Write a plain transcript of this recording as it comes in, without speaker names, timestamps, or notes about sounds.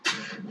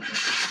Audio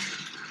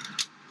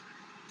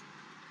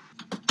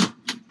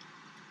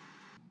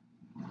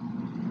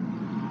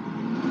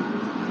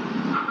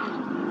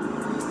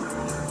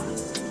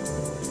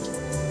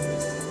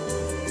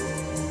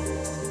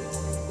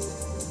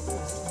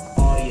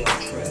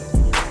trip,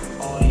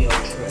 audio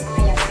trip,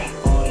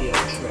 audio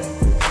trip,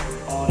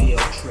 audio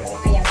trip,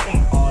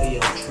 audio trip,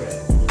 audio trip,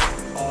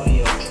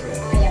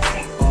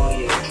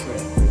 audio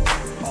trip,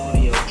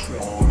 audio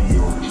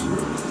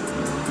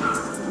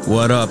trip.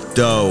 What up,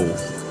 though?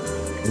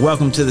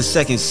 Welcome to the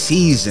second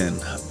season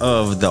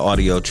of the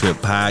Audio Trip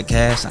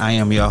podcast. I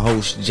am your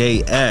host,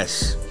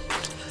 JS.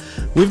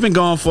 We've been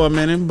gone for a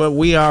minute, but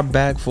we are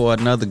back for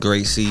another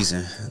great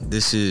season.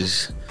 This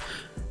is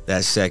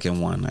that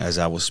second one, as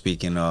I was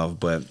speaking of,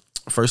 but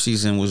first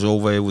season was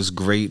over. It was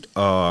great.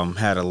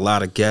 Had a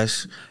lot of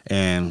guests,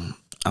 and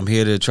I'm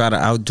here to try to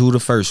outdo the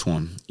first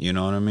one. You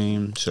know what I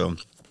mean? So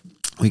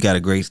we got a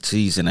great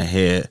season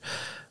ahead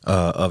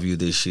of you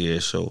this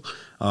year. So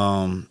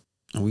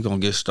we're gonna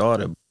get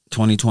started.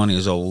 2020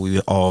 is over.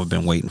 We've all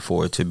been waiting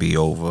for it to be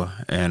over,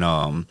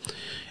 and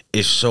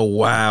it's so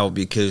wild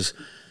because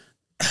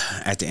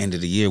at the end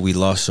of the year we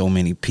lost so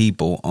many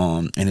people.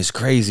 And it's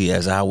crazy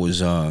as I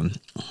was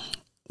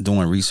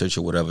doing research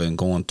or whatever and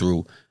going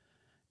through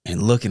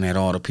and looking at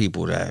all the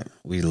people that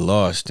we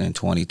lost in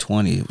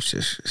 2020. It was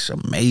just, it's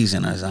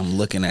amazing as I'm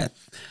looking at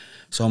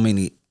so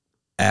many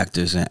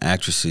actors and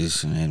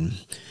actresses and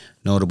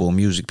notable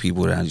music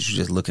people that I was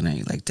just looking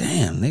at like,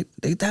 damn,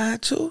 they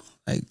died too?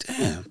 Like,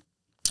 damn.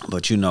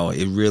 But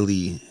it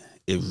really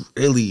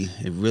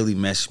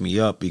messed me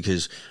up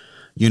because,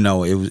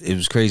 it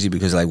was crazy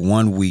because like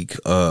 1 week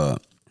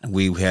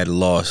we had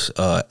lost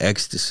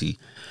Ecstasy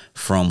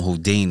from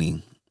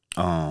Houdini.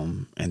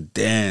 And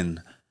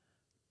then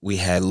we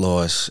had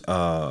lost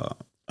the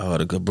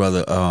good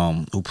brother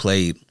who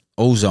played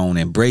Ozone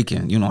and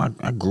Breaking.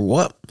 I grew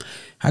up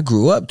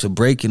to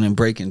Breaking and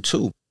Breaking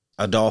 2.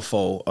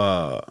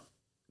 Adolfo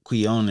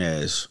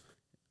Quinones,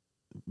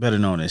 better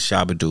known as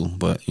Shabba-Doo,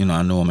 but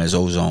I knew him as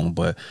Ozone.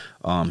 But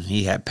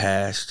he had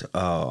passed,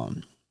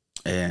 and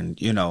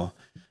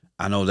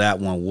I know that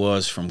one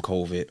was from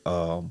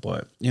COVID.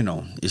 But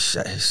it's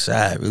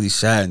sad, really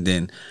sad.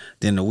 And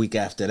then the week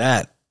after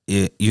that,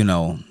 we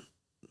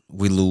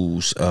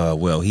lose.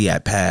 He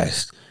had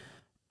passed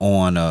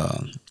on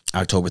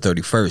October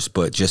 31st,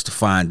 but just to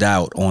find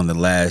out on the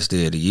last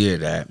day of the year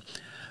that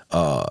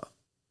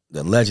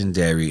the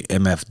legendary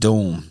MF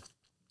Doom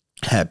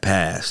had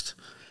passed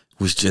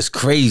was just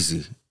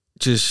crazy.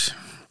 Just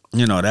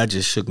that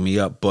just shook me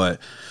up. But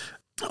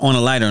on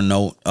a lighter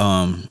note,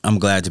 I'm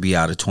glad to be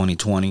out of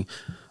 2020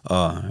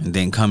 and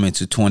then come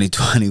into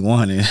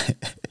 2021 and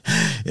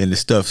the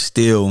stuff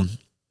still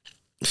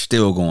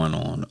going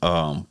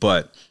on.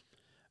 But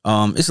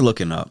it's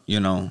looking up,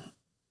 I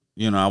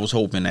was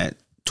hoping that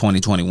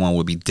 2021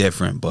 would be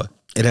different, but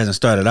it hasn't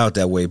started out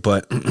that way.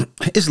 But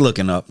it's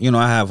looking up.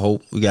 I have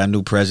hope. We got a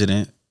new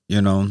president.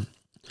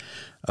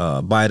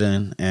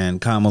 Biden and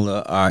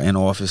Kamala are in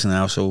office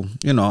now, so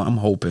I'm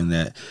hoping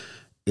that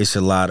it's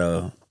a lot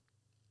of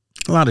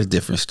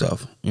different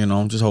stuff.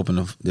 I'm just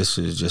hoping this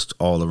is just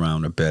all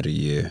around a better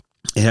year.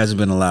 It hasn't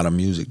been a lot of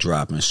music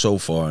dropping so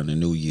far in the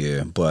new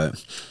year,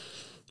 but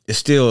it's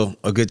still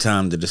a good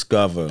time to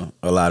discover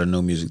a lot of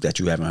new music that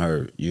you haven't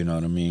heard. You know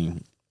what I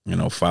mean?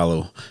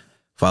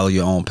 Follow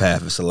your own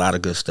path. It's a lot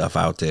of good stuff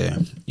out there.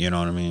 You know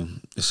what I mean?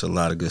 It's a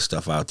lot of good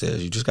stuff out there.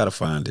 You just got to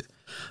find it.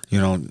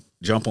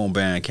 Jump on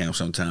Bandcamp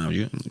sometimes.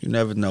 You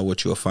never know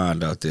what you'll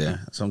find out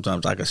there.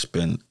 Sometimes I can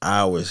spend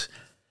hours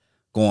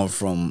going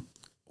from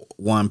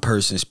one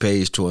person's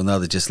page to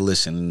another just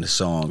listening to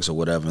songs or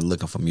whatever and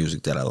looking for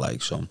music that I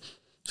like. So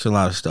there's a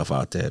lot of stuff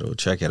out there, though.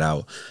 Check it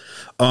out.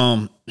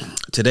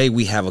 Today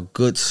we have a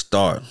good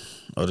start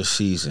of the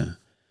season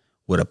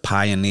with a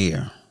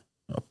pioneer.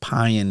 A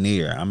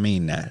pioneer. I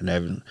mean that.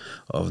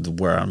 Of the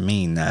word, I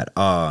mean that.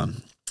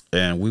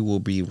 And we will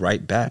be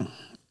right back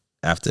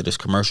after this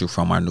commercial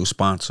from our new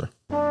sponsor.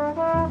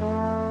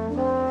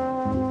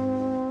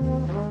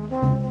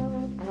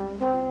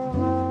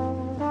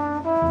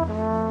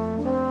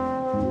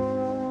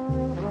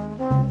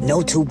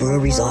 No two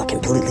breweries are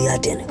completely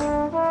identical.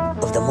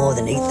 Of the more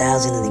than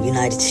 8,000 in the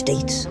United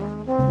States,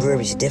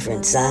 breweries differ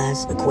in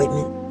size,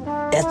 equipment,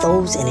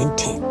 ethos, and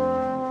intent.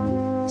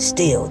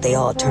 Still, they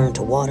all turn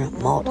to water,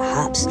 malt,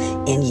 hops,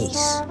 and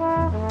yeast.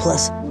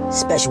 Plus,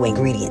 special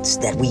ingredients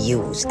that we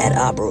use at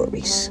our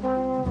breweries.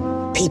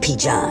 P.P.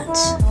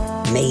 John's,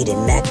 made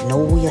in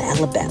Magnolia,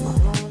 Alabama.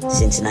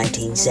 Since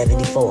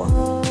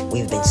 1974,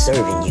 we've been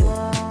serving you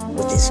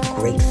with this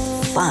great,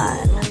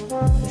 fine,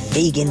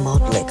 vegan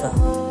malt liquor.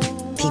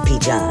 P.P.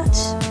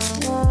 John's.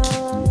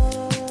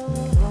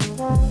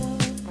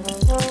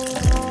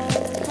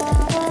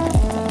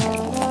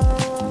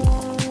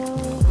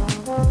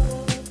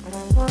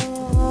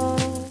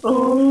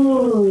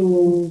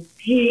 Ooh,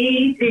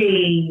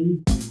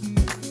 P.P.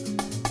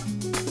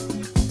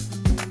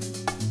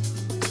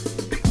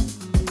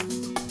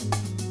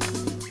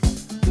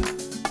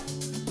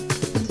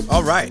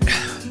 All right.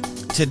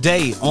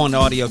 Today on the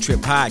Audio Trip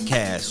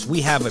podcast,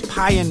 we have a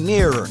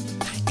pioneer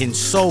in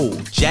soul,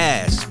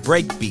 jazz,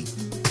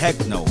 breakbeat,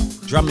 techno,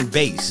 drum and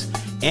bass,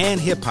 and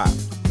hip-hop.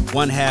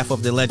 One half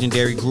of the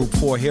legendary group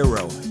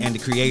 4Hero and the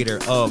creator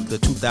of the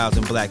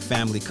 2000 Black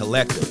Family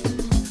Collective.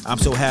 I'm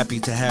so happy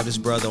to have this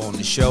brother on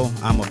the show.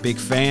 I'm a big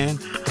fan.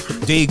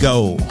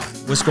 Digo,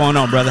 what's going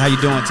on, brother? How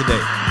you doing today?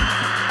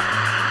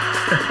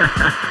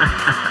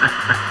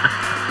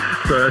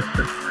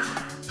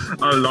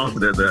 I'm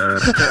laughing at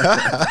that.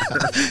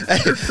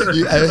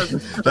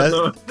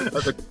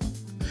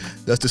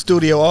 That's the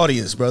studio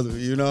audience, brother.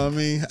 You know what I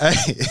mean?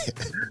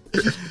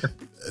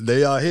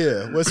 They are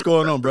here. What's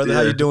going on, brother?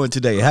 How you doing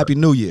today? Happy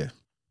New Year.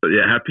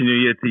 Yeah, Happy New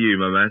Year to you,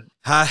 my man.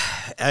 Hi.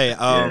 Hey,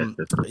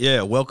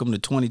 welcome to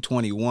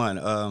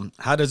 2021.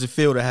 How does it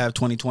feel to have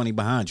 2020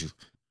 behind you?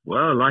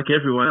 Well, like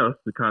everyone else,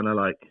 we kind of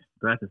like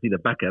glad to see the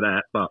back of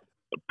that, but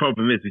the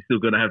problem is we're still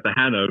going to have the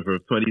handover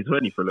of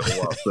 2020 for a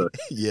little while. So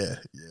yeah.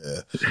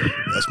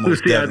 That's we'll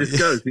see how this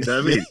goes. You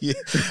know what I mean? Yeah.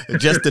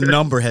 Just the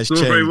number has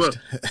changed. Very well.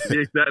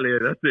 Yeah, exactly.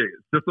 That's it.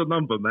 Just a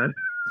number, man.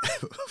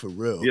 For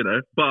real. You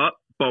know, but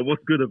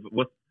what's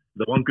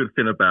the one good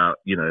thing about,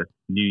 you know,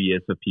 New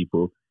Year's for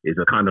people is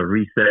a kind of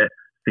reset,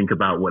 think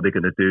about what they're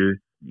going to do,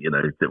 you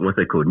know, what's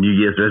they called, New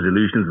Year's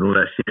resolutions and all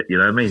that shit, you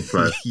know what I mean?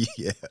 So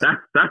yeah.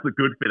 That's the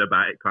good thing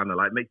about it, kind of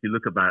like makes you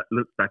look back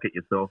at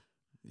yourself.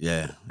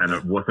 Yeah.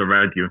 And what's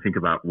around you and think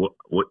about what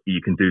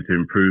you can do to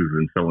improve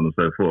and so on and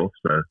so forth.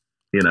 So,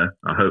 you know,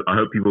 I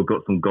hope people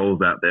got some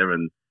goals out there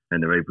and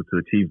they're able to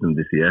achieve them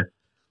this year.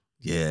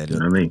 Yeah, you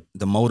know what I mean?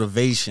 The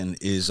motivation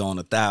is on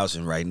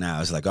 1,000 right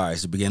now. It's like, all right,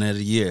 it's the beginning of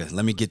the year.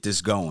 Let me get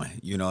this going.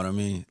 You know what I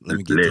mean?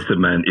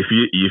 Listen, man. If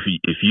you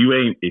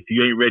ain't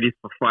ready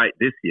to fight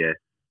this year,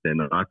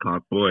 then I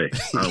can't. Boy, I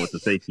don't know what to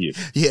say to you.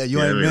 Yeah,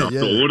 you ain't ready.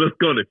 After all that's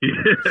gone, if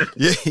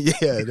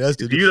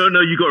you don't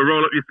know you got to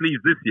roll up your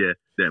sleeves this year,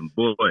 then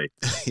boy,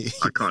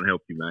 I can't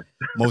help you, man.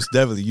 Most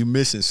definitely, you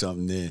missing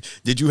something. Then,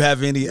 did you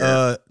have any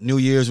New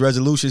Year's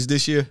resolutions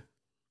this year?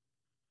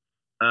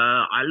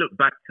 I look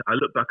back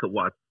at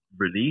what I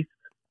released,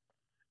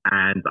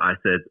 and I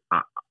said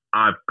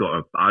I've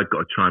got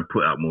to try and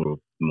put out more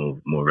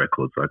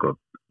records.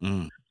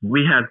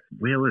 We had,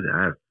 where was it?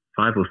 I have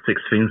 5 or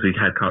 6 things I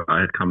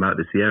had come out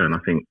this year, and I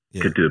think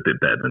could do a bit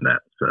better than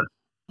that. So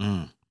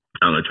I'm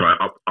gonna try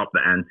up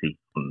the ante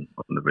on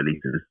the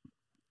releases.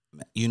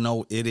 You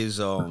know, it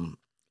is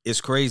it's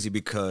crazy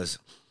because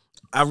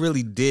I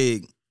really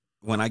dig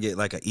when I get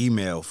like an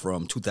email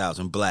from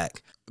 2000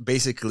 Black,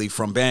 basically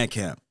from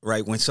Bandcamp,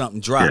 right? When something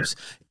drops.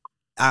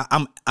 Yeah.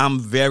 I'm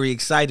very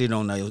excited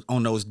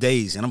on those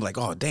days, and I'm like,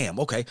 oh damn,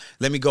 okay,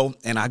 let me go,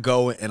 and I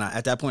go, and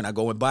at that point I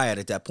go and buy it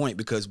at that point,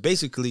 because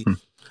basically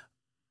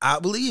I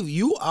believe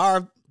you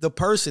are the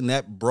person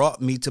that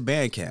brought me to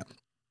Bandcamp.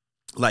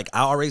 Like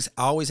I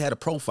always had a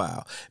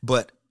profile,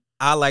 but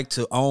I like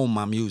to own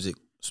my music.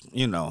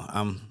 You know,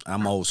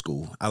 I'm old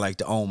school. I like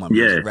to own my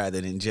music rather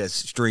than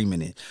just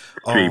streaming it.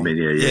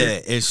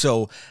 Yeah. And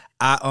so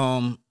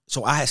I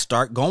had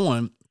start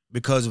going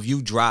because of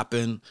you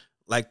dropping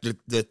like the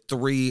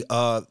 3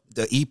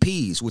 the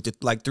EPs with the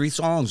 3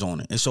 songs on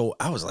it. And so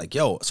I was like,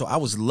 yo, so I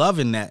was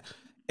loving that,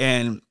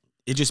 and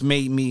it just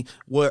made me,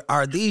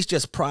 are these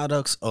just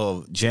products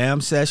of jam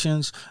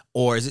sessions,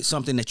 or is it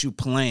something that you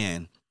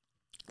plan?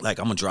 Like,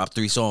 I'm gonna drop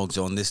 3 songs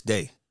on this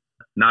day.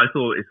 No, it's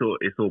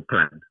all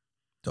planned.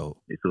 So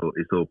it's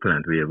all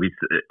planned. Yeah,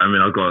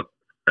 I've got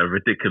a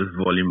ridiculous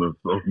volume of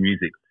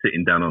music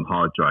sitting down on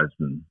hard drives,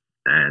 and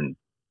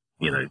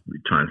you know, we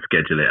try and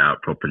schedule it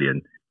out properly,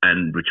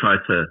 and we try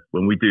to,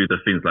 when we do the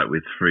things like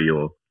with 3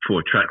 or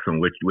 4 tracks on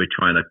which we're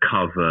trying to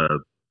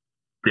cover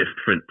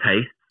different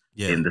tastes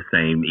in the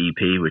same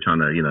EP. We're trying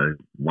to, you know,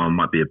 one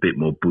might be a bit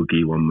more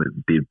boogie, one might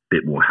be a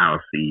bit more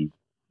housey,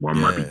 one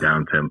might be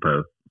down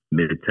tempo,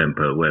 mid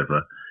tempo,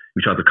 whatever.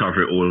 We try to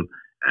cover it all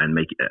and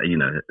make it, you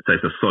know, so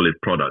it's a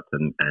solid product,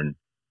 and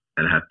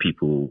have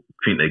people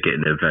think they're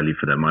getting their value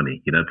for their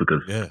money, you know,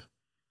 because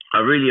I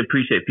really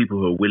appreciate people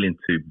who are willing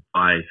to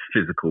buy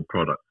physical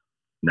products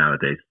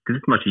nowadays, because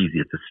it's much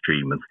easier to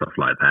stream and stuff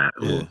like that,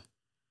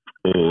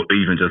 or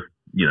even just,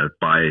 you know,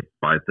 buy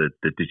the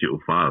digital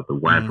file, the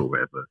WAV or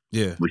whatever,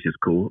 which is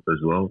cool as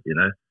well, you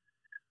know.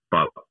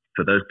 But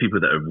for those people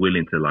that are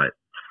willing to like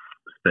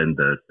spend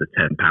the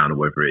 £10 or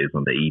whatever it is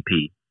on the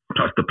EP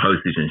plus the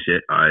postage and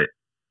shit, I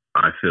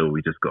feel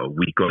we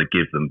got to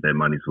give them their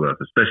money's worth,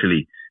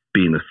 especially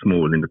being a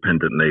small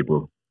independent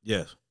label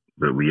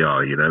that we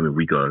are, you know. I mean,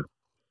 we got to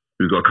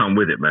come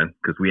with it, man,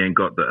 because we ain't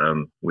got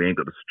the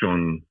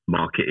strong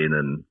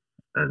marketing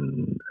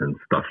and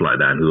stuff like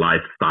that, and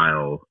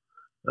lifestyle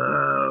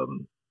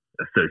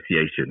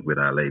association with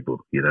our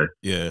label, you know.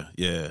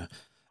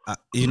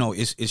 You know,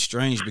 it's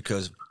strange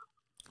because,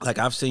 like,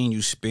 I've seen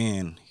you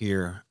spin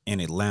here in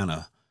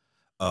Atlanta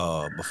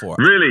before.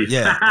 Really?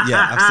 Yeah.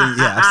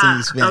 I've seen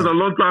you spin. That was a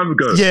long time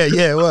ago.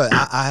 Yeah. Well,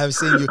 I have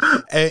seen you,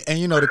 and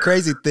you know, the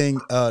crazy thing,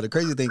 I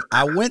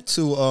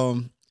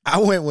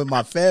went with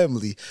my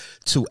family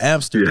to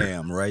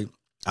Amsterdam, right?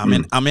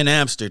 I'm in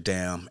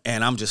Amsterdam,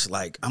 and I'm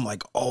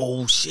like,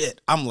 oh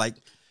shit. I'm like,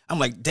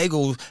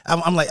 Dago's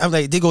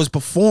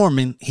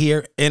performing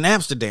here in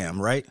Amsterdam,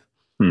 right?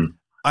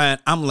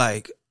 And I'm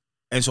like,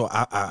 and so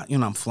I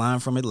I'm flying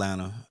from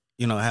Atlanta.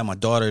 I had my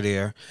daughter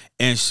there,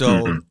 and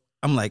so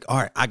I'm like, all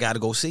right, I got to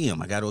go see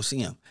him.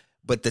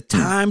 But the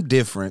time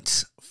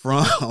difference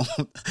from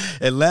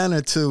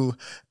Atlanta to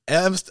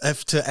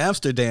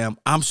Amsterdam,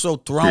 I'm so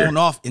thrown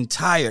off and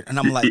tired, and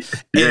I'm like,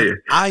 and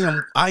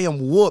I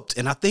am whooped,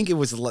 and I think it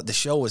was the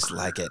show was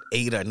like at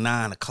 8 or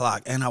 9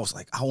 o'clock, and I was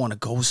like, I want to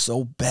go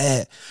so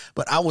bad,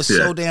 but I was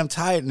so damn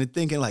tired and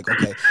thinking like,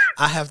 okay,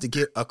 I have to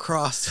get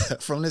across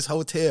from this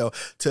hotel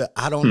to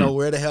I don't know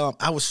where the hell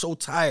I was so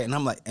tired, and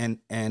I'm like, and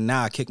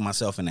now I kick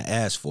myself in the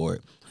ass for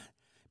it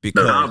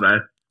because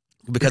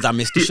I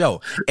missed the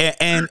show,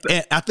 and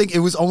I think it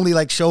was only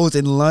like shows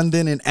in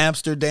London and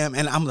Amsterdam,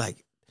 and I'm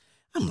like,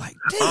 damn.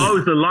 Oh, it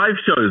was a live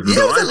show. It was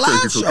a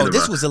live show.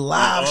 This was a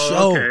live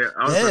show. Okay.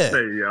 I was gonna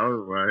say,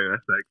 right.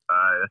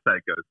 That's how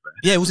it goes, man.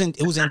 Yeah, it was in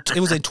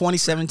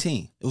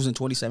 2017. It was in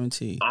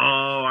 2017. Oh,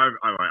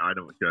 I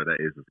know what show that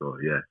is as well.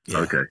 Yeah.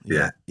 Okay.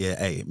 Yeah.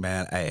 Hey,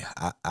 man. Hey,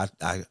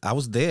 I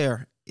was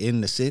there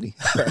in the city.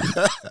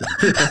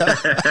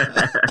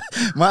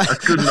 That's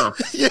good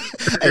enough. Yeah.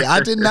 Hey, I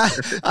did not.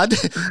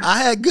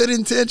 I had good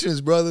intentions,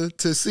 brother,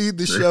 to see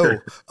the show.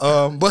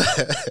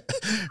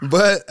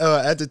 But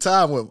at the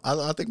time,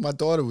 I think my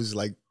daughter was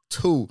like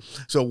 2.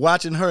 So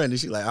watching her, and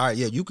she's like, "All right,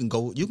 yeah, you can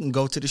go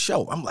to the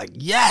show." I'm like,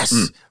 "Yes."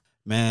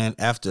 Man,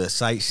 after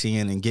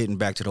sightseeing and getting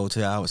back to the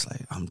hotel, I was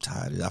like, I'm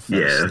tired. I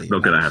fell asleep. It's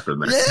not going to happen,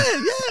 man. Yeah.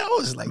 I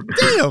was like,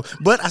 damn.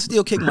 But I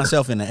still kick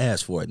myself in the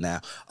ass for it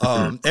now.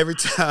 Every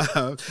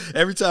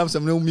time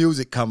some new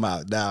music come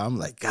out now, I'm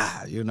like,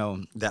 God,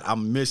 that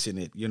I'm missing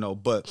it,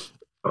 But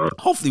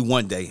hopefully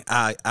one day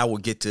I will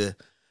get to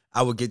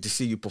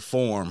see you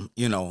perform,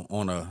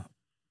 on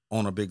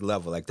a big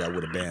level like that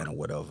with a band or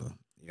whatever,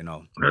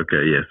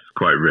 Okay, yes,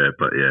 quite rare,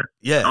 but yeah.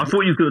 Yeah. I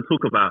thought you were going to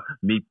talk about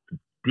me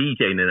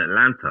DJing in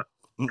Atlanta.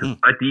 Because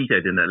I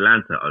DJed in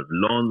Atlanta a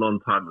long, long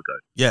time ago.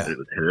 Yeah. It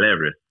was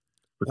hilarious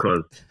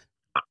because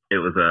it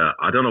was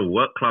I don't know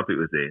what club it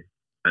was in,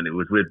 and it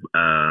was with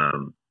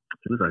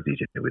who was I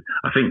DJing with?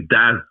 I think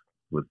Daz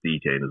was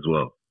DJing as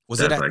well. Was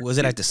it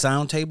at the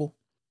sound table?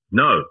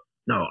 No.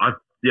 I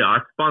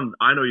spun.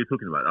 I know what you're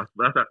talking about.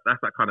 That's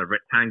that kind of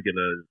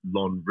rectangular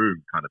long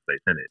room kind of place,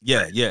 isn't it?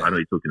 Yeah. I know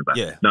what you're talking about.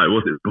 Yeah. No, it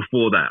wasn't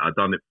before that. I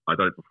done it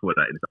before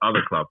that in this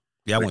other club.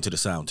 Yeah, I went to the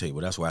sound table.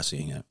 That's where I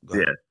seen it.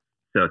 Yeah.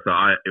 So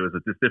it was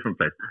this different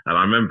place, and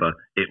I remember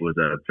it was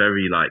a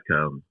very like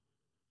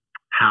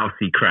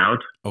housey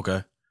crowd.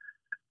 Okay.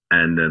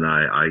 And then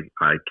I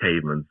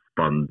came and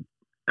spun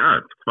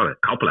a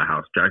couple of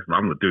house tracks, but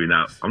I'm not doing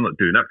that for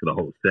the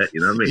whole set.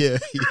 You know what I mean?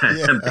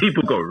 Yeah. And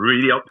people got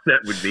really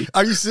upset with me.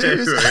 Are you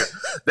serious?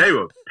 They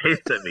were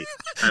pissed at me,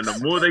 and the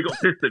more they got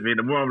pissed at me,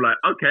 the more I'm like,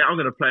 okay, I'm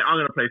gonna play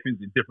things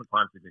in different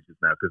time signatures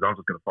now because I'm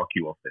just gonna fuck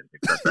you off then.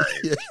 Things like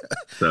that.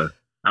 So.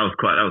 That was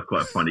quite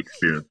a fun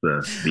experience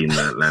being in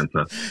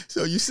Atlanta.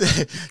 So you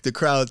said the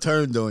crowd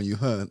turned on you,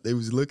 huh? They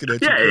was looking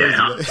at you.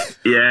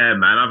 Yeah,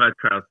 man. I've had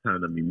crowds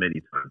turn on me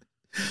many times.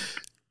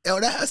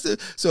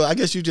 So I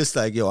guess you just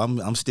like,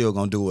 I'm still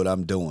gonna do what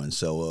I'm doing.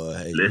 So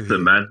hey,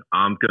 listen, man,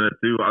 I'm gonna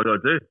do what I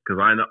gotta do because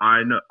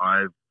I know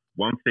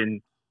one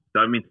thing.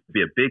 Don't mean to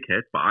be a big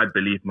head, but I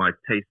believe my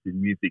taste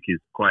in music is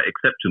quite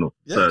exceptional.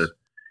 Yes. So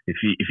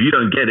if you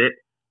don't get it.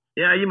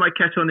 Yeah, you might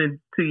catch on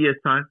in 2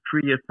 years' time,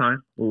 3 years'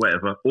 time, or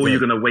whatever. Or you're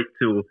gonna wait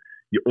till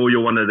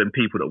you're one of them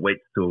people that waits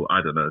till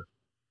I don't know.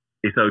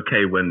 It's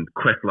okay when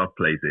Questlove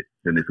plays it,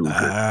 then it's all good.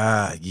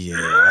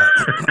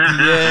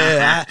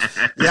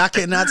 I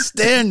cannot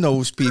stand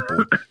those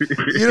people.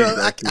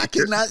 I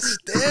cannot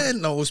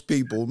stand those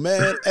people,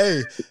 man.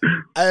 Hey,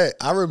 I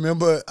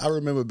remember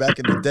back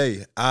in the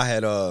day, I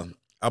had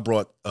I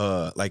brought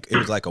it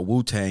was like a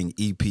Wu-Tang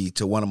EP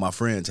to one of my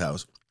friend's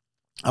house.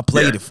 I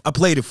played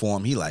it for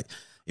him. He like,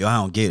 yo, I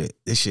don't get it.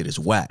 This shit is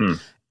whack.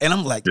 And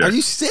I'm like, are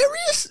you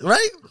serious?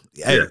 Right?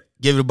 Hey,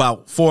 give it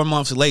about 4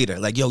 months later.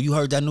 Like, yo, you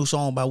heard that new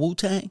song by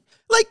Wu-Tang?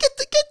 Like, get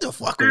the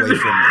fuck away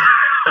from me.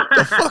 Get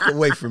the fuck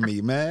away from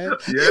me, man.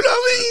 You know what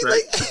I mean?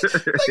 Like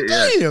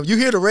damn. You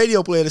hear the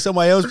radio play it and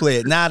somebody else play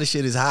it. Now the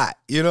shit is hot.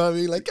 You know what I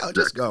mean? Like, yo,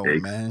 just go,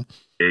 man.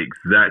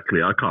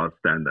 Exactly. I can't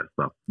stand that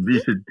stuff. You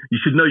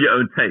should know your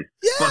own taste.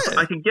 Yeah. But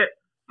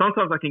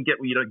sometimes I can get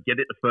when you don't get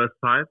it the first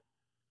time.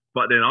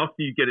 But then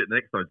after you get it the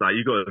next time, it's like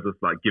you gotta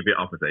just like give it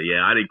up and say,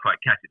 yeah, I didn't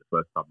quite catch it the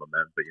first time,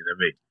 man. But you know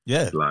what I mean?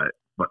 Yeah. Like,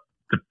 but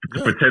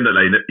to pretend that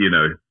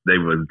they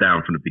was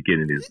down from the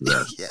beginning is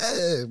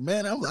yeah,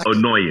 man. I'm like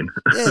annoying.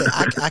 Yeah,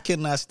 I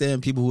cannot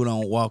stand people who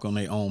don't walk on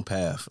their own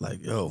path.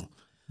 Like, yo,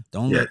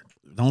 don't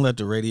let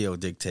the radio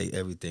dictate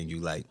everything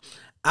you like.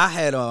 I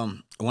had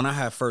when I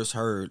had first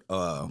heard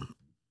The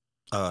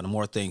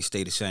More Things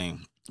Stay the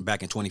Same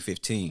back in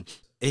 2015,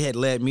 it had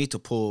led me to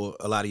pull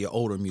a lot of your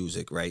older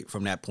music, right,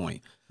 from that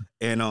point.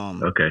 And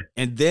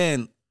and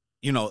then,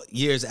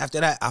 years after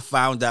that, I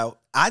found out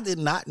I did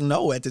not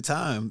know at the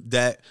time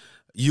that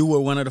you were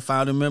one of the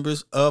founding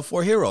members of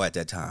For Hero at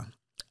that time.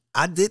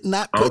 I did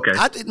not put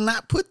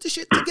the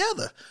shit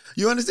together.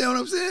 You understand what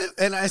I'm saying?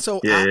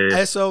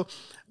 And so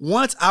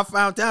once I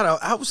found out,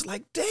 I was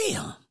like,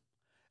 damn.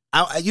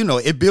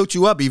 it built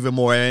you up even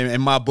more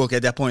in my book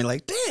at that point.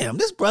 Like, damn,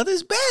 this brother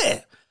is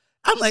bad.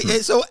 I'm like,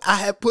 and so I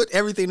had put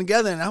everything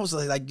together, and I was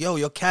like, yo,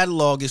 your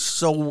catalog is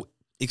so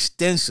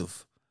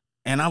extensive.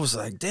 And I was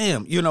like,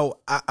 damn,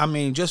 I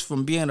mean, just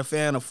from being a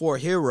fan of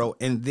 4Hero,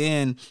 and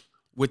then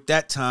with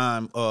that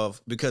time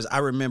because I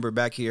remember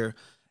back here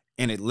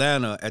in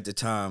Atlanta at the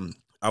time,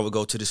 I would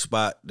go to the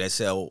spot that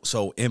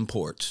sold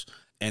imports,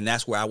 and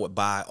that's where I would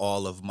buy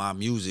all of my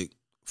music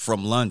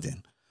from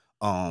London.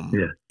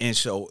 And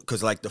so,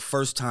 because like the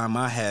first time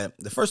I had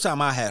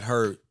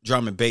heard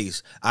drum and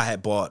bass, I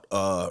had bought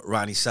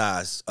Ronnie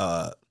Size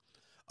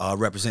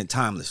Represent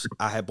Timeless.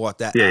 I had bought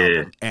that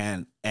album,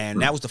 and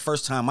that was the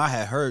first time I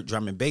had heard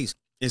drum and bass.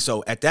 And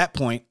so at that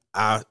point,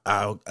 I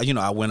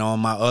went on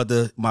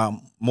my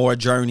more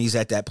journeys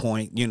at that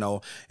point,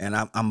 and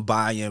I'm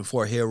buying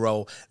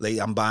 4Hero,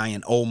 I'm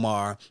buying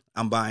Omar,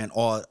 I'm buying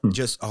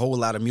just a whole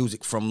lot of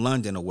music from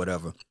London or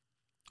whatever.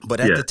 But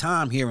at the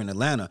time here in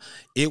Atlanta,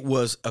 it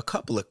was a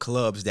couple of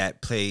clubs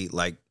that played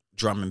like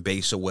drum and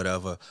bass or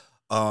whatever.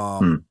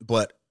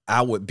 But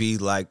I would be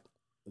like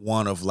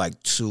one of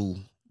like 2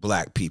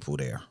 black people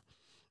there.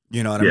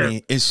 You know what I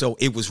mean? And so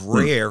it was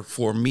rare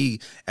for me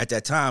at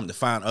that time to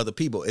find other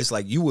people. It's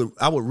like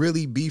I would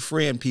really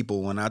befriend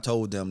people when I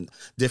told them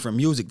different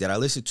music that I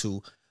listened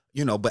to,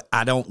 but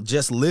I don't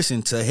just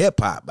listen to hip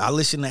hop. I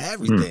listen to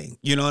everything.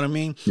 You know what I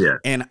mean? Yeah.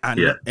 And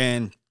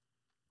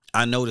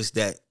I noticed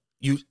that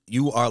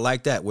you are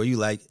like that, where you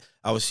like,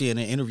 I was seeing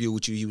an interview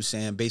with you. You were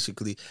saying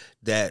basically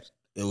that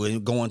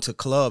when going to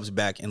clubs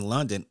back in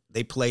London,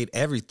 they played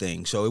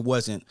everything. So it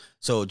wasn't,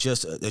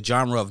 just the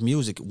genre of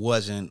music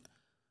wasn't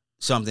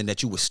something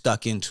that you were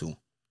stuck into.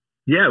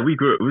 Yeah, we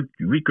grew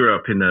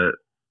up in a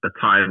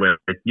time where,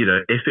 if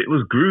it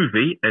was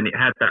groovy and it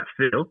had that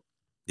feel,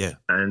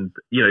 and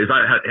it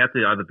had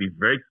to either be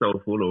very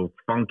soulful or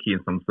funky in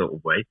some sort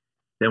of way,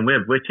 then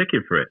we're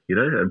checking for it,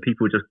 and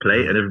people just play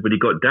it and everybody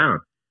got down.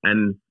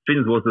 And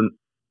things wasn't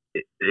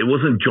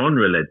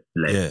genre led.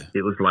 Yeah.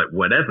 It was like,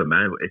 whatever,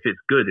 man. If it's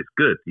good, it's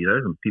good,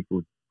 and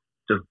people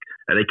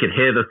and they could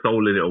hear the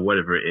soul in it or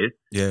whatever it is.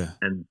 Yeah.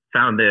 And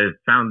found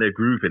their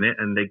groove in it,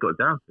 and they got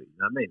down to it. You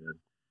know what I mean?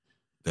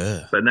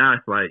 Yeah. But now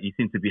it's like you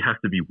seem to have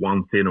to be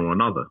one thing or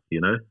another,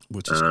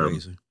 which is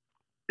crazy.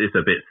 It's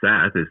a bit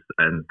sad.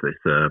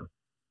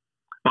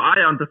 But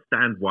I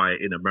understand why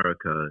in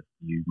America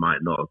you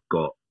might not have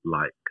got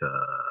like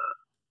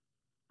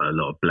a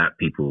lot of black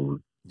people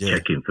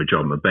checking for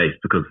drum and bass,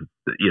 because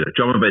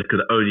drum and bass could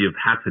only have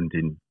happened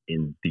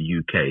in the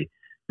UK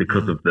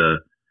because of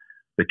the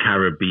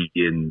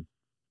Caribbean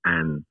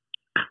and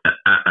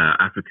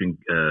African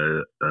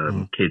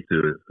kids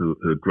who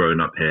are growing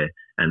up here,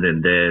 and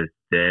then the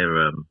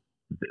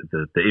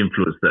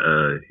influence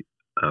that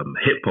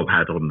hip hop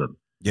had on them.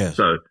 Yeah.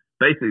 So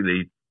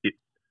basically,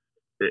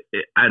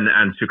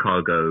 and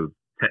Chicago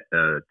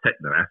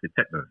techno, acid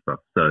techno stuff.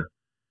 So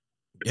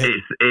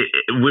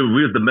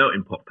we're the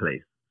melting pot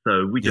place.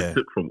 So we just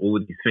took from all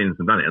these things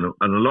and done it. And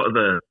a lot of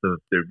the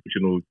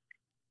original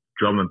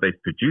drum and bass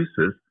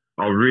producers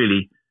are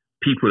really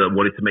people that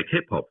wanted to make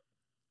hip hop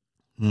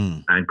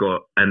and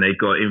they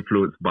got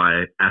influenced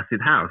by acid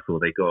house, or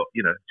they got,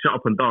 Shut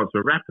Up and Dance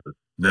were rappers.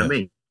 You know what I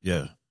mean?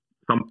 Yeah.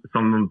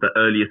 Some of the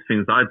earliest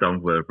things I'd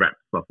done were rap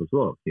stuff as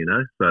well,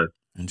 So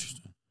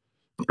interesting.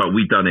 But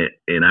we done it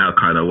in our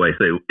kind of way.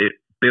 So it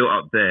built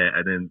up there,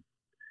 and then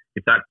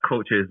if that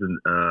culture isn't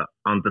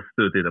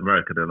understood in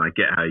America, then I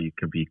get how you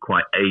can be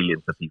quite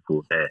alien to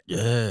people there.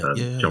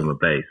 Drum and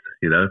bass,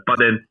 But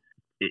then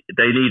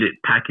they need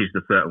it packaged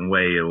a certain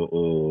way,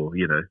 or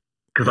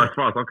because as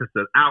far as I'm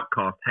concerned,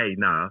 Outkast, Hey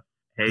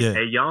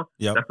Y'all,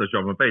 that's a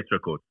drum and bass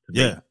record.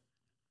 Yeah.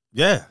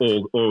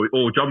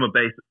 Or drum and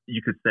bass,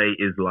 you could say,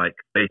 is like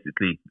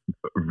basically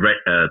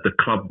the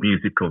club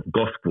music of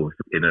gospel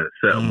in a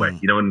certain way.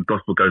 When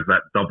gospel goes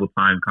that double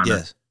time kind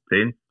of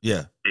thing.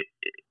 Yeah.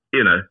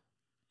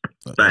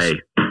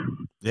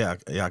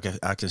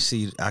 I can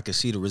see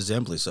the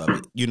resemblance of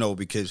it,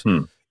 because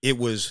it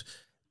was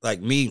like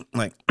me,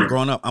 like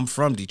growing up, I'm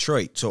from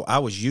Detroit, so I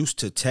was used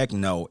to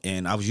techno,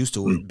 and I was used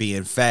to it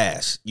being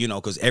fast,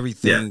 because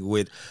everything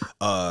with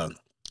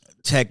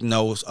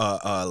technos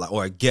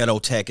or ghetto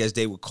tech, as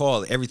they would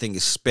call it, everything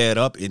is sped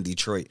up in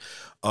Detroit.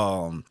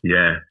 And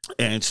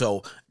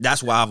so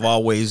that's why I've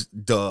always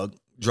dug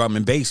drum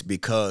and bass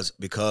because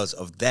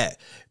of that.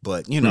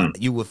 But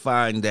you would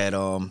find that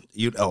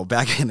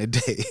back in the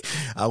day,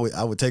 I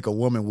would take a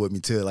woman with me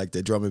to like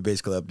the drum and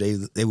bass club.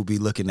 They would be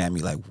looking at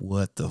me like,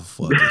 what the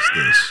fuck is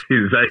this?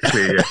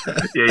 Exactly.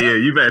 Yeah.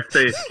 You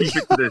better keep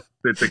it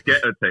to the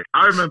ghetto tech.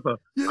 I remember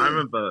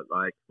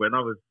like when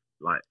I was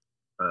like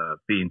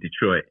being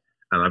Detroit,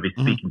 and I'd be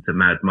speaking to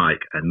Mad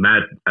Mike, and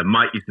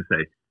Mike used to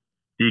say,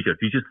 Digo,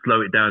 if you just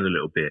slow it down a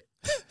little bit,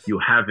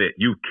 you'll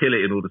kill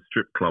it in all the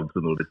strip clubs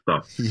and all this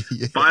stuff.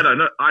 But I don't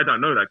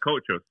know that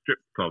culture of strip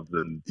clubs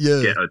and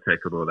ghetto tech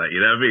and all that. You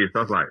know what I mean? So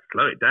I was like,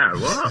 slow it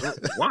down. What?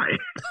 Why?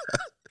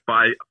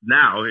 But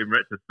now, in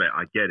retrospect,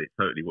 I get it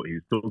totally what he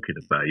was talking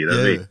about. You know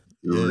what I mean?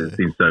 It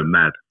seems so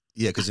mad.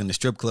 Yeah, because in the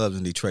strip clubs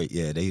in Detroit,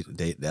 yeah, they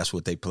that's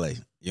what they play.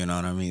 You know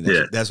what I mean?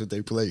 That's what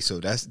they play.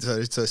 So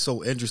it's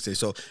so interesting.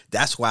 So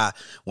that's why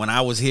when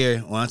I was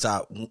here, once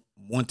I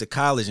went to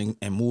college and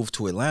moved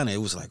to Atlanta,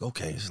 it was like,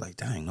 okay, it's like,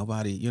 dang,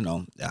 nobody,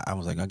 I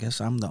was like, I guess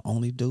I'm the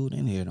only dude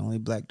in here, the only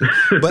black dude.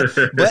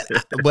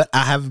 But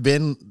I have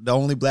been the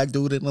only black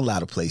dude in a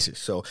lot of places.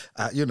 So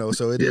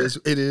so it is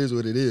what it is. It is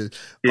what it is.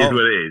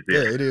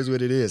 Yeah, it is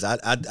what it is.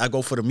 I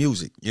go for the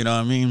music. You know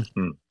what I mean?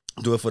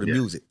 Do it for the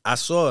music. I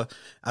saw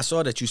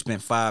that you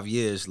spent 5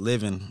 years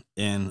living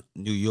in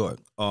New York.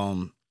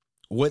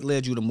 What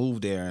led you to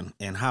move there,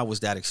 and how was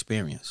that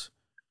experience?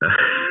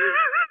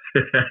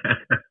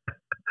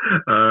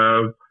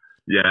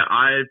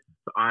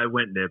 I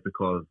went there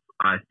because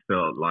I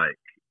felt like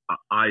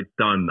I've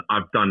done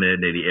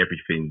nearly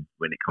everything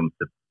when it comes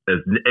to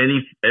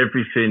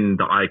everything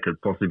that I could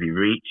possibly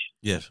reach.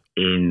 Yes.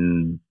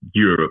 In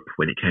Europe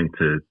when it came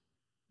to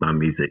my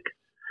music,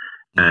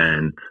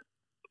 and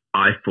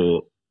I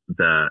thought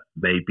that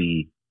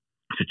maybe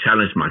to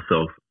challenge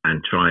myself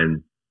and try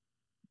and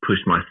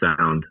push my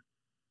sound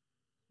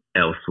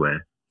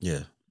elsewhere.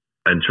 Yeah.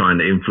 And trying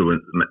to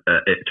influence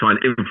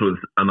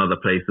another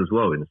place as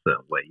well in a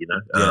certain way,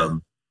 Yeah.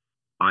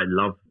 I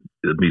love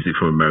the music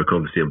from America.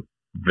 Obviously, I'm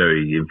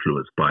very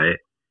influenced by it.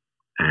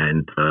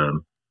 And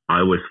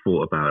I always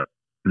thought about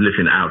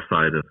living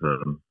outside of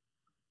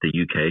the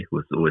UK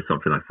was always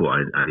something I thought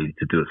I needed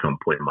to do at some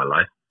point in my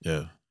life.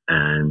 Yeah.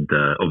 And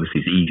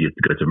obviously, it's easier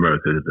to go to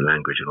America with the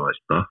language and all that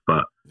stuff.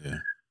 But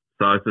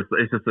so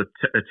it's just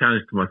a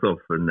challenge to myself,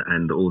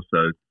 and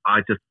also I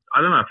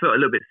don't know. I felt a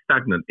little bit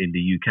stagnant in the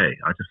UK.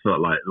 I just felt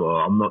like,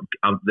 well,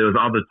 there was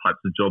other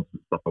types of jobs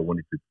and stuff I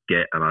wanted to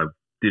get, and I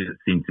didn't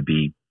seem to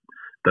be.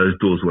 Those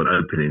doors weren't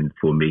opening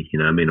for me. You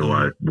know what I mean? Or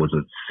I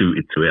wasn't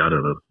suited to it. I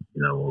don't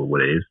know, or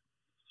what it is.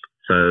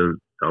 So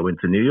I went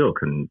to New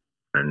York and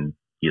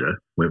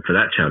went for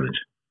that challenge.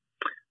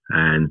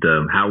 And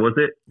how was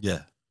it?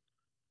 Yeah.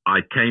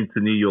 I came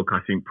to New York, I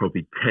think,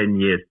 probably 10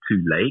 years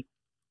too late.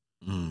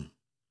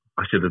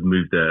 I should have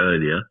moved there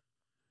earlier.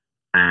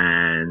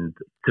 And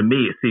to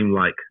me, it seemed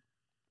like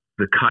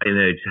the cutting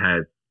edge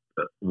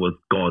was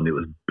gone. New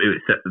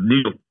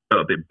York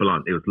felt a bit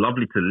blunt. It was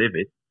lovely to live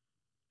in.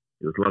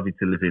 It was lovely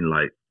to live in,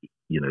 like,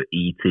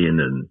 eating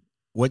and.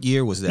 What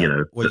year was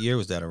that? What year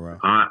was that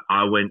around? I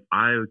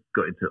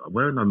got into,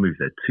 where did I move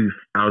there?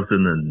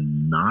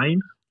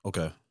 2009?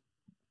 Okay.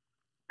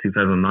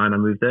 2009 I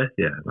moved there.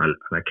 Yeah.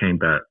 I came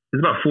back. It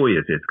was about 4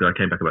 years, yes, because I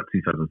came back about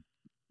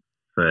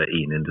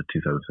 2013, into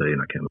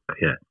 2013 I came back,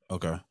 yeah.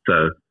 Okay.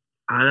 So,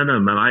 I don't know,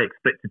 man. I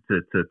expected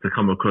to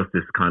come across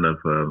this kind of,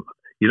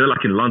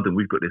 like in London,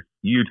 we've got this,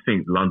 you'd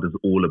think London's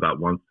all about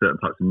one certain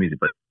types of music,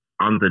 but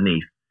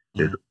underneath,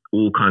 there's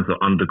all kinds of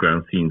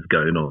underground scenes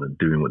going on and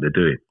doing what they're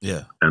doing.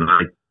 Yeah. And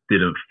I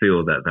didn't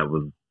feel that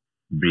was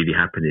really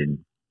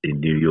happening in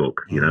New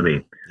York. You know what I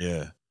mean?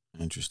 Yeah.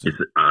 Interesting.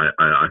 I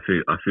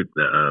think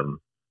that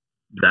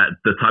that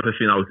the type of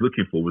thing I was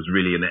looking for was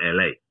really in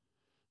LA.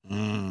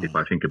 If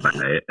I think about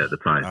it at the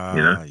time,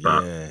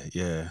 But,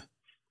 yeah,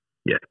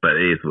 but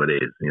it is what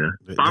it is,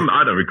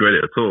 I don't regret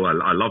it at all.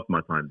 I loved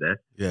my time there.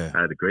 Yeah.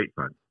 I had a great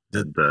time.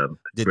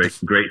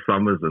 Great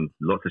summers and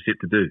lots of shit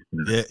to do.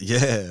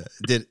 Yeah.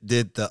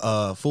 Did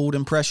the food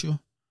impress you?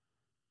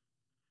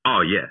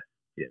 Oh yeah.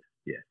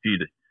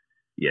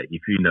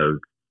 If you know,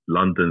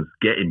 London's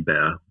getting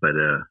better, but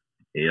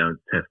you don't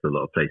test a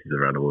lot of places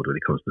around the world when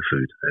it comes to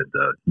food. And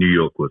New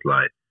York was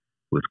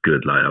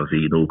good. Like I was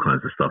eating all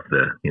kinds of stuff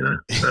there.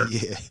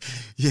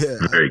 Yeah.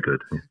 Very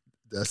good.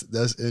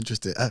 That's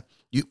interesting. I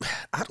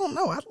don't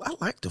know. I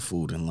like the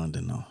food in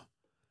London though.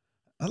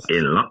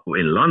 In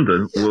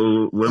London,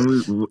 well,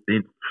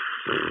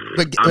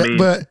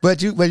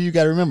 but you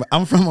got to remember,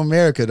 I'm from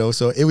America though,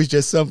 so it was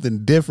just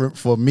something different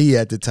for me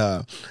at the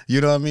time. You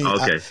know what I mean?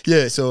 Okay.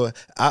 So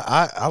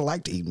I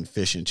liked eating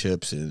fish and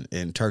chips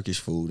and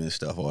Turkish food and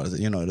stuff, or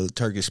the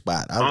Turkish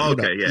spot. See, I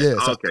get what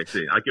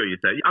you're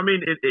saying. I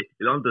mean,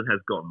 London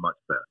has gotten much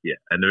better, yeah,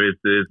 and there is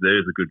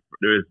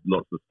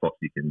lots of spots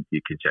you can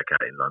check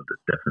out in London,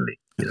 definitely.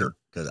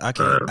 Because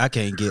I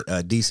can't get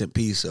a decent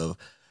piece of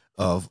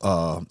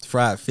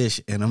fried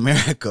fish in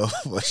America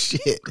for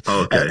shit.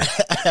 Okay.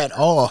 At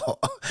all.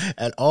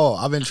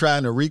 I've been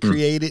trying to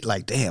recreate it.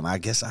 Like, damn, I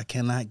guess I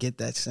cannot get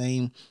that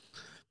same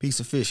piece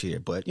of fish here.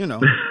 But it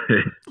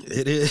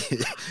is.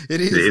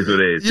 It is what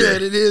it is. Yeah,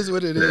 it is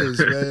what it is,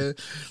 man.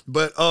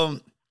 But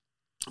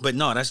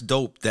no, that's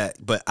dope.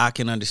 But I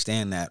can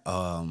understand that.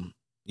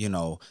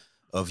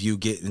 Of you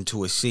getting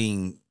into a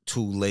scene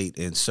too late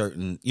in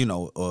certain,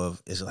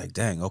 of it's like,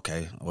 dang,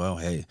 okay, well,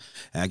 hey,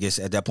 and I guess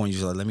at that point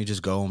you're like, let me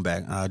just go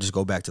back. I'll just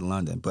go back to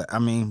London. But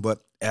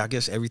I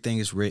guess everything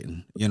is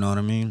written. You know what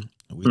I mean?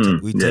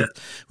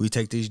 We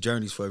take these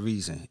journeys for a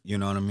reason. You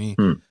know what I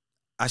mean?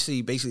 I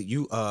see. Basically,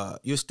 you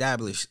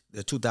established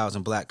the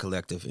 2000 Black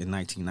Collective in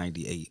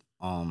 1998.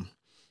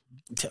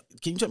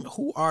 Can you tell me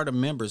who are the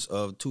members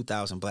of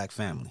 2000 Black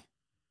Family?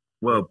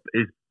 Well,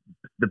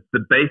 the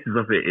basis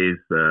of it is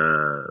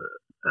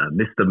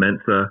Mr.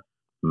 Mensa,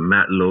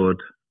 Matt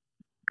Lord,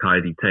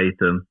 Kaidi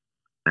Tatum,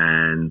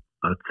 and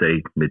I'd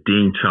say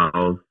Nadine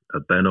Charles,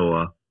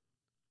 Benoit,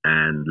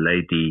 and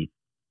Lady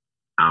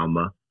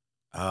Alma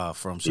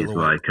From is Silhouette.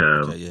 like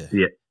Okay,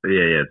 yeah.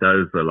 yeah.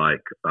 Those are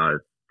like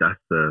that's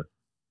the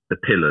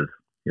pillars.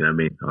 You know what I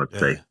mean? I'd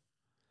say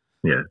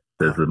yeah.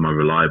 Those are my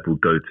reliable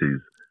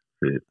go-tos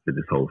for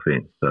this whole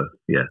thing. So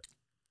yeah.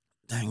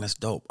 Dang, that's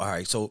dope. All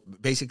right, so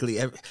basically,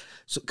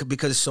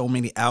 because so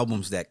many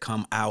albums that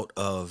come out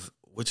of,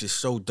 which is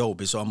so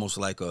dope, it's almost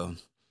like a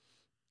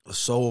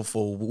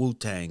soulful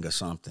Wu-Tang or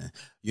something.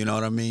 You know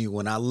what I mean?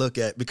 When I look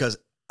at, because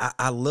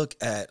I look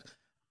at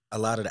a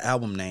lot of the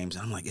album names,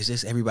 I'm like, is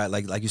this everybody?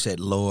 Like you said,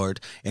 Lord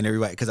and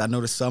everybody, because I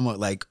noticed some are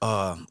like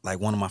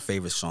one of my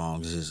favorite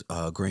songs is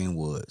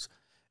Greenwoods,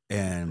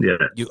 and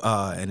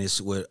and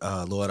it's with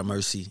Lord of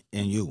Mercy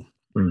and You.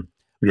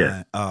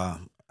 Yeah.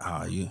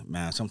 You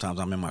man, sometimes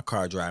I'm in my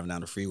car driving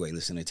down the freeway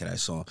listening to that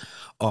song.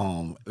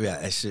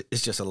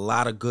 It's just a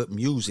lot of good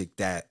music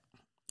that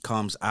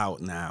comes out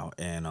now,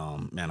 and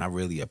man, I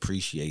really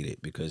appreciate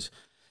it because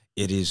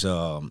it is.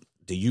 Do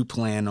you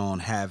plan on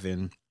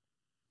having?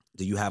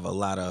 Do you have a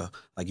lot of,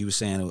 like you were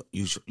saying,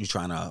 you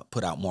trying to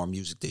put out more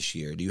music this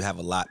year? Do you have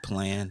a lot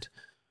planned,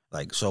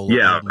 like solo I've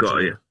albums? got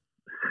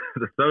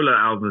the solo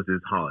albums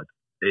is hard.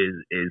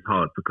 Is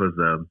hard because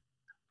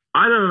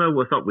I don't know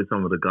what's up with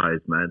some of the guys,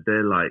 man.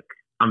 They're like,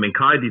 I mean,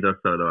 Kaidi does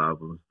solo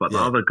albums, but the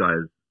other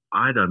guys,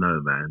 I don't know,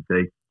 man.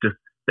 They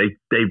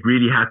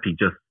really happy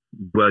just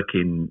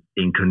working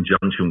in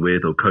conjunction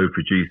with or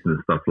co-producing and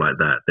stuff like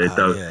that.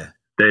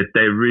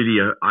 They really,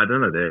 I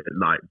don't know, they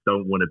like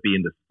don't want to be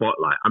in the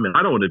spotlight. I mean,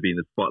 I don't want to be in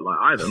the spotlight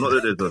either. Not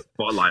that there's a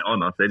spotlight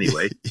on us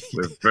anyway.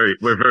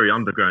 We're very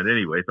underground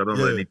anyway, so I don't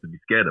really need to be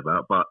scared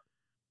about. But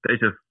they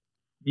just,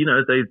 you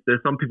know,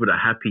 there's some people that are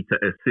happy to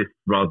assist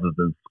rather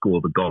than score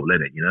the goal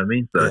in it. You know what I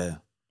mean? So,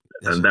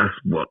 and that's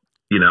what,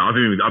 you know,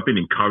 I've been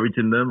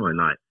encouraging them, and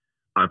like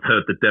I've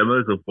heard the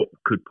demos of what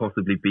could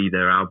possibly be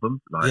their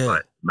album.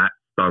 Like Matt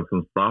does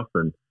some stuff,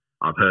 and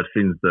I've heard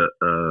things that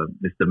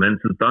Mr.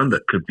 Mensah's done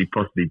that could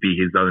possibly be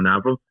his own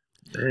album.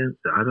 And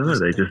I don't know.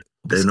 They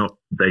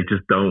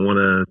just don't want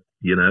to,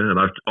 you know. And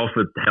I've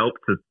offered help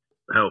to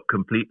help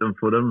complete them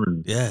for them,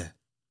 and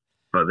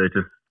but they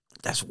just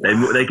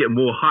they get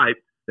more hyped.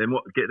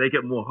 They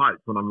get more hyped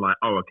when I'm like,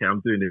 oh, okay,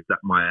 I'm doing this at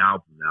my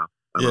album now.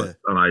 And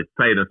I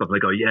play it and stuff. They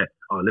go,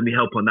 let me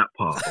help on that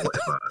part or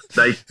whatever.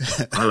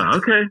 I'm like,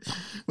 okay,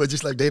 but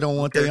just like they don't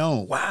want their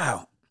own.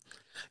 Wow.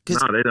 No,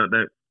 they don't.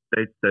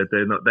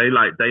 They're not. They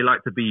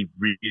like to be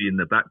really in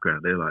the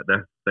background. They're like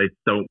that. They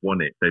don't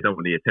want it. They don't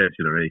want the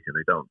attention or anything.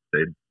 They don't.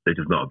 They're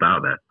just not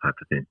about that type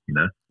of thing. You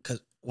know.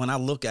 Because when I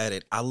look at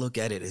it,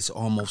 it's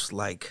almost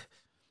like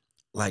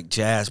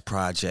jazz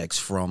projects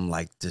from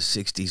like the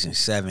 60s and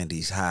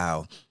 70s,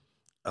 how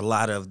a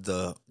lot of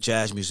the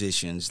jazz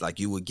musicians, like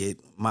you would get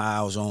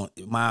Miles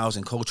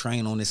and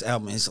Coltrane on this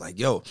album. It's like,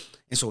 yo.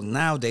 And so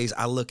nowadays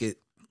I look at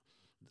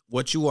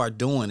what you are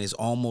doing is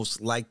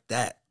almost like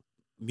that.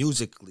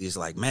 Musically is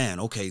like, man,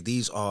 okay,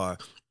 these are,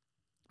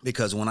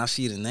 because when I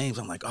see the names,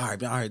 I'm like, all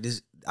right,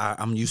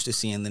 I'm used to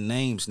seeing the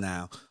names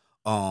now.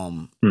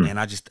 And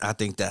I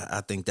think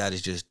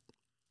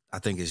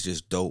it's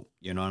just dope.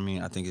 You know what I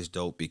mean? I think it's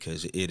dope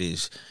because it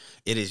is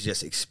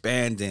just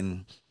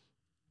expanding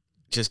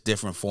just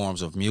different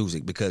forms of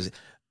music. Because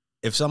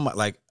if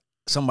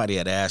somebody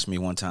had asked me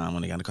one time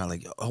when they got in the car,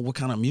 like, oh, what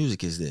kind of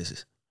music is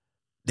this?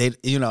 They,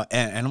 you know,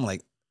 and I'm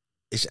like,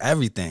 it's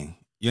everything.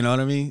 You know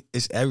what I mean?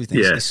 It's everything.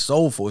 Yeah. It's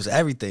soulful. It's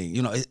everything.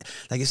 You know,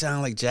 it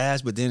sounds like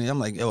jazz, but then I'm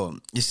like, yo,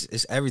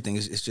 it's everything.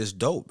 It's just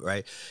dope,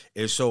 right?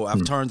 And so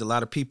I've turned a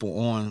lot of people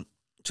on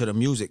to the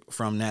music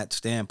from that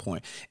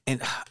standpoint.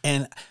 And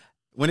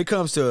when it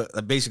comes to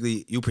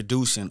basically you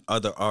producing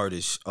other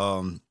artists,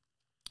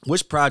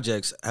 which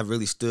projects have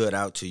really stood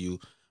out to you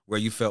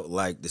where you felt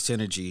like the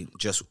synergy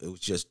it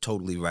was just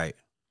totally right?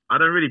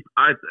 That's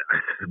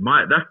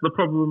the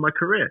problem with my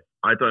career.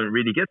 I don't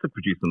really get to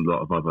produce a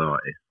lot of other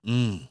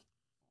artists.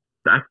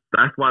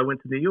 That's why I went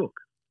to New York.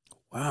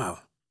 Wow.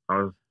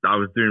 I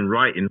was doing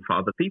writing for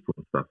other people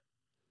and stuff,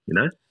 you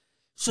know?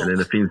 So, and then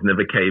the things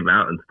never came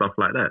out and stuff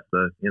like that.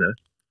 So, you know.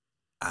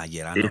 I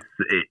know.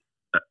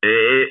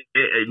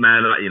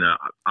 Man, like, you know,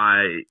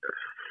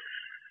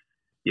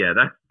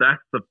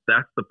 that's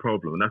the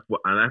problem. And that's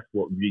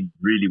what we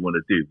really want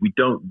to do.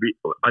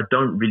 I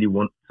don't really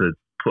want to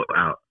put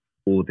out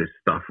all this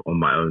stuff on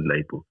my own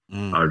label.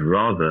 I'd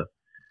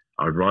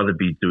rather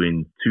be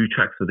doing 2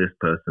 tracks for this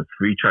person,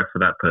 3 tracks for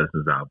that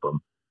person's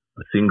album,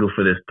 a single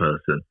for this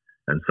person,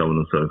 and so on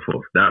and so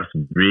forth. That's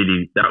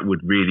really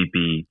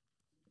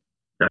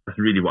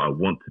what I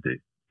want to do,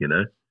 you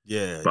know?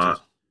 Yeah.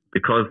 But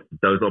because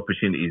those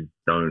opportunities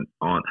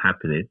aren't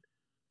happening,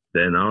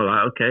 then I'm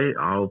like, okay,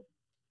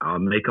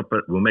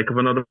 we'll make up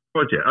another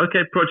project.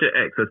 Okay, Project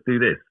X, let's do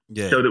this.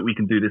 Yeah. So that we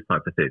can do this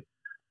type of thing.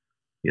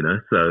 You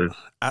know, so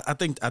I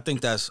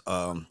think that's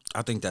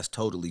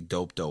totally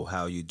dope though,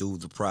 how you do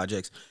the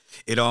projects.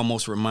 It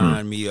almost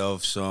reminds me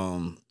of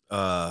some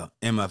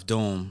MF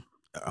Doom,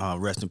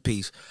 rest in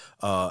peace,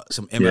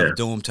 some MF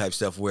Doom type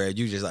stuff where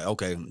you just like,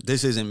 okay,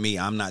 this isn't me,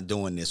 I'm not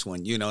doing this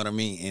one, you know what I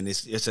mean? And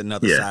it's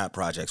another side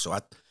project. So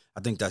I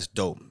think that's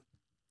dope.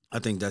 I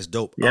think that's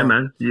dope. Yeah,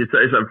 man. It's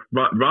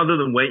rather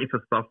than waiting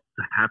for stuff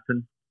to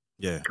happen,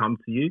 come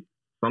to you.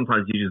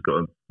 Sometimes you just got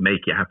to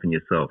make it happen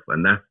yourself,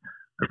 and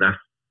that's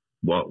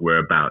what we're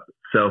about.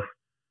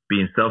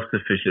 Being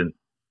self-sufficient,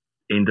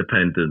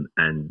 independent,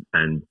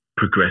 and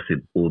progressive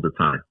all the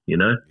time. You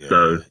know.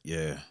 The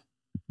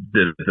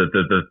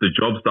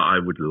jobs that I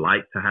would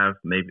like to have,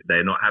 maybe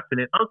they're not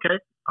happening. Okay,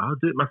 I'll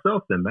do it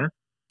myself then, man.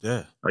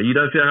 Yeah. You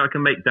don't feel like I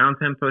can make down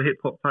tempo hip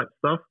hop type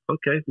stuff?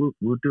 Okay,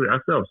 we'll do it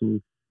ourselves.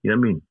 You know what I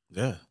mean?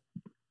 Yeah.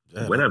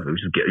 Whatever.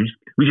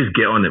 We just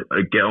get on it.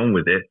 Get on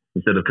with it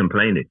instead of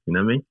complaining. You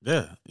know what I mean?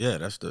 Yeah.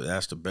 That's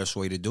the best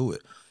way to do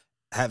it.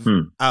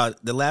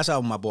 The last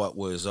album I bought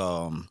was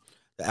the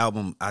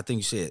album. I think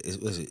you said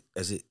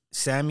is it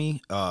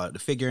Sammy? The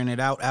Figuring It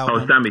Out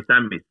album. Oh,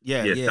 Sammy.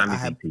 Yeah.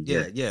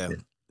 Yeah.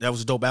 That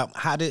was a dope album.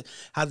 How did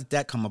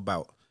that come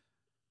about?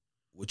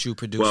 What you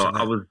producing? Well,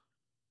 I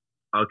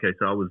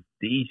was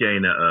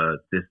DJing at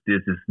this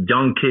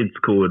young kids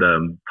called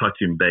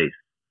Touching Bass.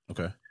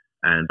 Okay.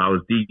 And I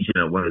was DJing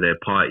at one of their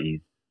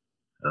parties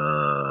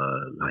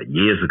like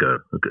years ago.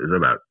 It was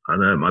about, I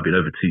don't know, it might have been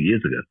over 2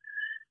 years ago.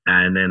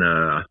 And then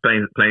I was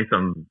playing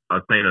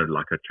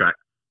like a track,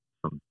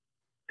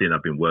 something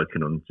I've been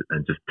working on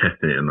and just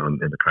testing it in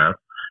the crowd.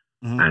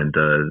 Mm-hmm. And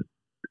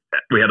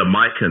we had a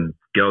mic and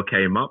girl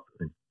came up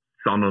and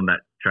sung on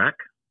that track.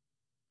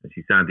 And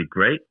she sounded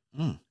great.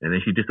 And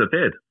then she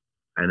disappeared.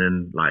 And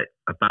then like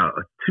about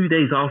 2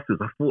 days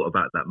afterwards, I thought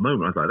about that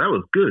moment. I was like, that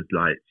was good.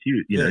 Like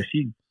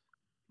she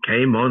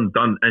came on,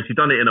 and she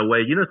done it in a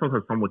way,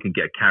 sometimes someone can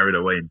get carried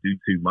away and do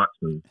too much.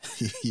 And,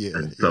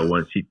 so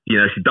when she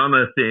done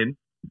her thing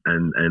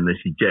and then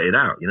she jetted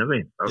out, you know what I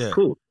mean? That was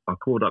cool. I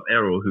called up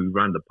Errol, who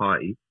ran the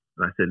party,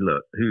 and I said,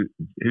 look, who's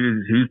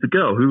the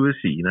girl? Who is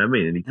she? You know what I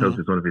mean? And he tells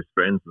me it's one of his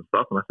friends and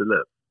stuff. And I said,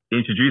 look,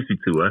 introduce me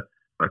to her.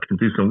 I can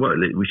do some work.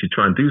 We should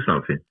try and do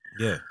something.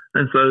 Yeah.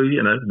 And so,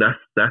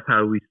 that's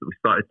how we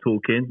started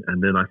talking.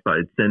 And then I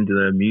started sending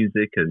her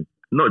music, and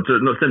not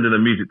sending her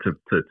music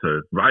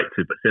to write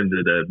to, but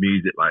sending her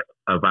music like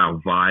of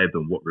our vibe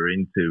and what we're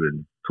into,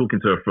 and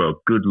talking to her for a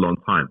good long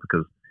time,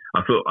 because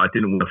I felt I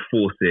didn't want to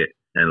force it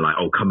and like,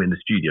 oh, come in the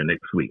studio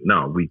next week.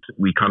 No, we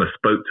kind of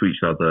spoke to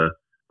each other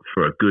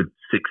for a good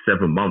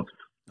 6-7 months.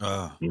 You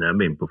know what I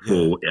mean?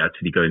 Before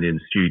actually going in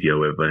the studio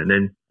with her. And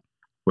then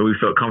when we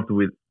felt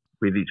comfortable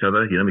with each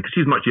other, you know what I mean? Because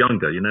she's much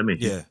younger, you know what I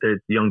mean? Yeah. She's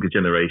the younger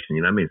generation,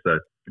 you know what I mean? So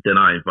then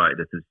I invited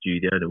her to the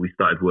studio, and we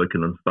started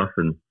working on stuff,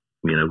 and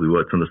we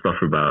worked on the stuff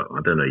for about,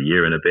 I don't know, a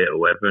year and a bit or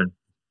whatever, and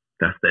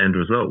that's the end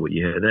result, what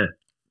you hear there.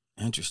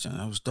 Interesting.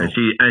 That was dope. And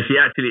she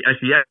actually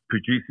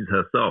produces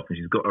herself, and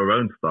she's got her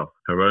own stuff,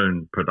 her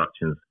own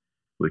productions,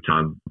 which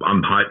I'm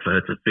hyped for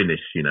her to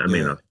finish, you know what I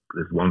mean?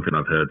 There's one thing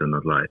I've heard, and I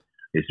was like,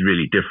 it's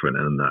really different,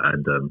 and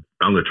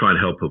I'm going to try and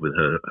help her with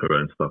her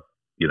own stuff,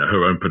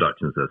 her own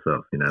productions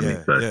herself, you know what I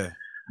mean? So,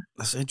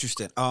 that's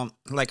interesting.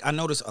 Like I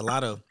noticed a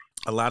lot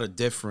of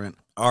different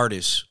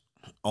artists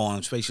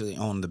especially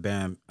on the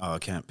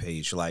Bandcamp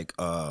page, like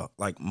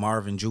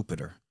Marvin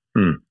Jupiter.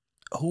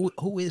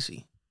 Who is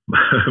he?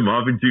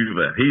 Marvin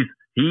Jupiter.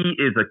 He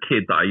is a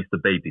kid that I used to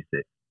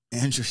babysit.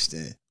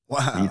 Interesting.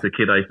 Wow. He's a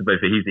kid I used to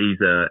babysit.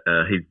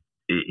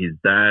 His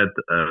dad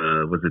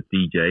was a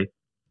DJ.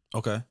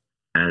 Okay.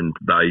 And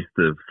that I used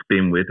to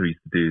spin with. We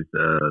used to do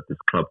this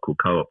club called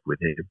Co-op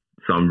with him.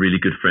 So I'm really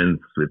good friends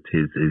with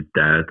his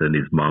dad and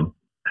his mum.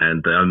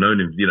 And I've known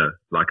him,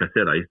 like I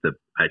said, I used to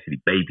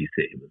actually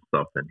babysit him and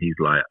stuff. And he's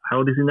like, how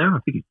old is he now? I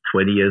think he's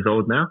 20 years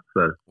old now.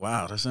 So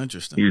wow, that's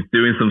interesting. He was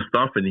doing some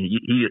stuff, and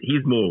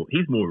he's more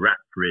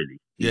rap, really.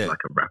 He's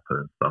like a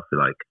rapper and stuff.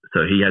 Like,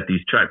 so he had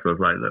these tracks. I was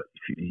like, look,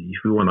 if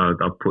you want,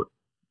 I'll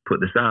put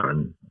this out.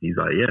 And he's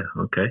like,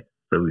 yeah, okay.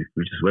 So we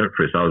just went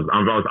for it. So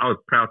I was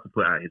proud to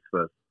put out his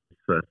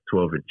first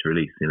 12-inch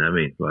release. You know what I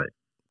mean? Like,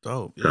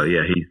 oh, yeah. So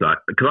yeah, he's like,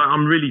 because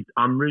I'm really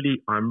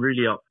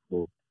up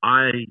for.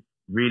 I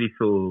really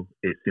feel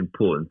it's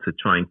important to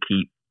try and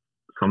keep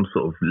some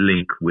sort of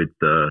link with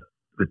the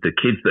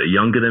kids that are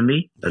younger than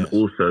me, and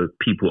also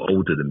people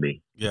older than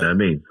me. Yeah. You know what I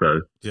mean?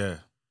 So yeah,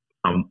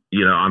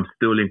 I'm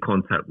still in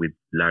contact with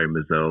Larry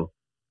Mizell,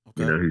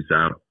 who's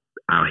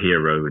our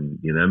hero, and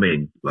you know what I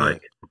mean?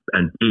 Like,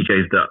 and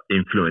DJs that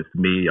influenced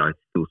me, I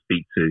still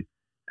speak to.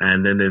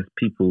 And then there's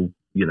people,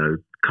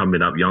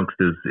 coming up,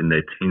 youngsters in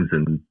their teens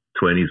and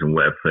 20s and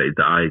whatever,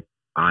 that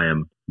I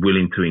am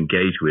willing to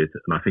engage with.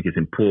 And I think it's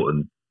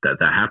important that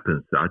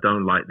happens. I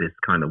don't like this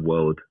kind of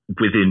world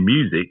within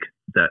music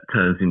that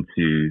turns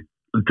into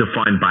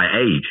defined by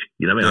age.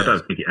 You know what I mean? I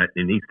don't think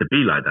it needs to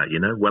be like that.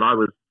 When I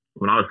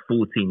was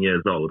 14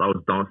 years old, I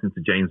was dancing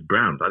to James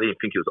Brown. I didn't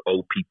think it was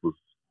old people's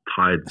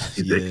tired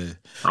music.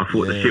 I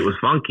thought the shit was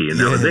funky, and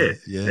that was it.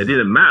 It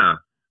didn't matter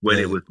when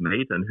it was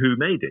made and who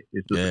made it.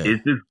 It's just,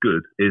 is this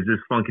good? Is this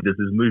funky? Does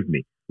this move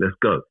me? Let's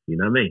go. You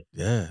know what I mean?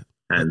 Yeah.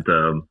 And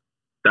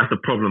that's a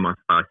problem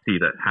I see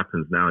that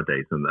happens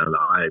nowadays, and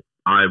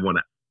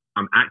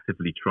I'm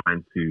actively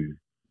trying to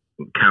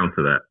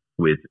counter that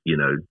with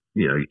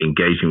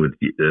engaging with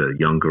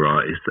younger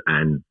artists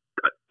and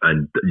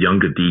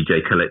younger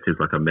DJ collectives,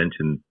 like I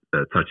mentioned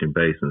touching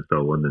bass and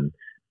so on. And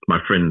my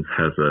friend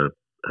has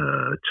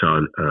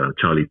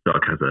Charlie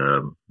Duck has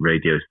a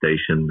radio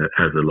station that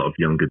has a lot of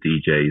younger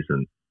DJs,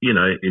 and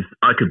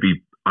I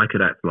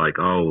could act like,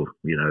 oh,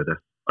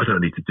 I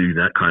don't need to do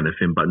that kind of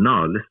thing, but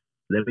no,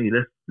 let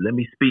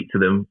me speak to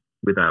them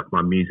without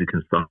my music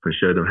and stuff and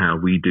show them how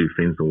we do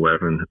things or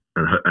whatever,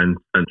 and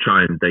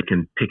try and they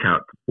can pick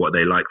out what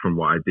they like from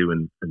what I do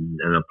and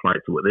apply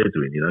it to what they're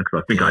doing,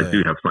 because I think I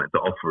do have something to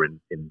offer in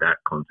that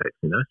context,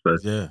 so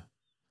yeah.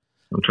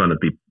 I'm trying to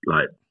be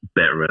like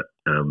better at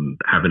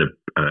having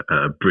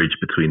a bridge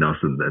between us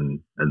and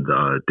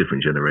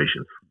different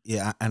generations.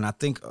 Yeah, and I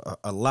think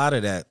a lot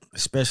of that,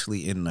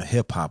 especially in the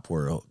hip hop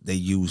world, they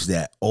use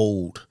that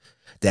old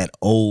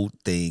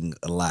thing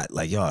a lot.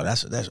 Like, yo,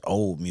 that's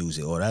old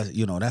music, or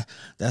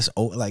that's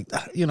old. Like,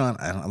 and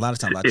a lot of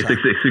times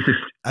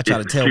I try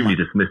to tell extremely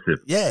dismissive.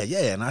 Yeah,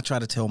 and I try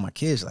to tell my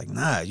kids, like,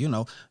 nah,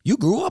 you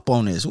grew up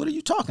on this. What are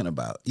you talking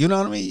about? You know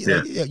what I mean? Yeah.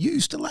 Like, yeah, you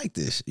used to like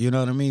this. You know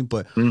what I mean?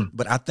 But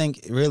I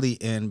think really,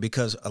 and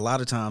because a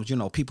lot of times,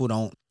 people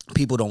don't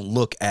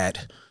look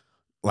at.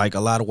 Like,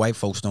 a lot of white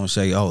folks don't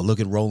say, oh, look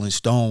at Rolling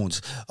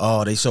Stones.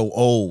 Oh, they so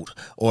old.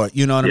 Or,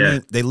 you know what I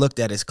mean? They looked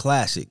at as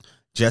classic.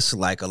 Just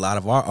like a lot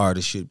of our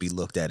artists should be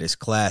looked at as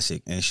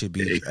classic, and should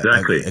be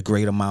a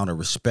great amount of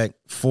respect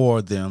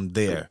for them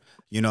there.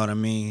 You know what I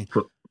mean?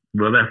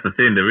 Well, that's the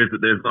thing.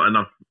 There's not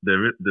enough.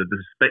 The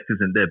respect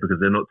isn't there because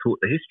they're not taught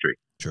the history.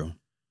 True.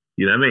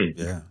 You know what I mean?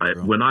 Yeah.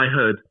 When I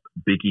heard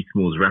Biggie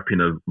Smalls rapping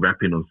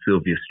on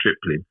Sylvia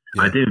Strickland,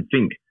 I didn't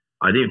think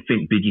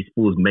Biggie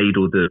Smalls made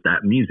all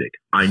that music.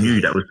 I knew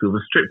that was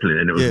Sylvia Strickland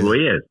and it was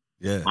Roy Ayers.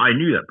 Yeah. I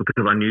knew that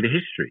because I knew the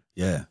history.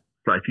 Yeah.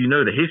 So if you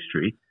know the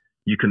history,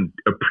 you can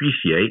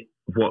appreciate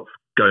what's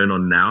going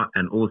on now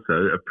and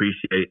also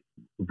appreciate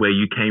where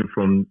you came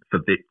from to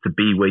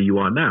be where you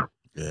are now.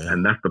 Yeah.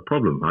 And that's the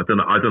problem. I don't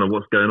know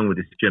what's going on with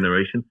this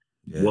generation.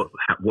 Yeah.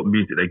 What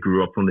music they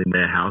grew up on in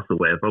their house or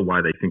whatever.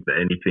 Why they think that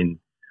anything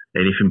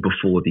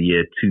before the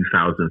year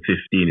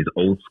 2015 is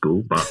old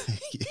school. But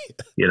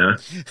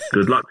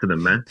good luck to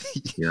them, man.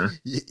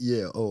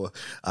 Yeah. Oh,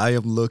 I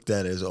am looked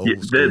at as old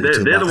school. They're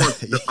the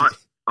ones.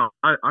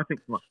 I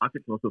think to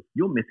myself,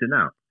 you're missing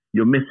out.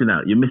 You're missing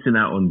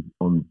out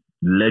on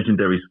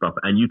legendary stuff,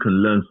 and you can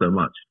learn so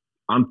much.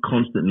 I'm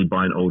constantly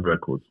buying old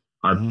records.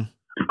 I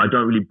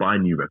don't really buy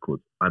new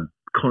records. I'm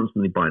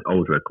constantly buying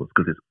old records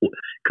because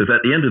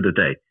at the end of the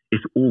day,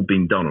 it's all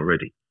been done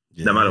already.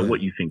 Yeah. No matter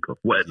what you think of,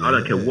 I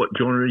don't care what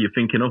genre you're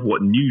thinking of,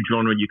 what new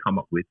genre you come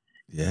up with.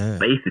 Yeah.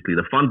 Basically,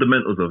 the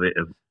fundamentals of it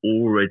have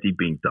already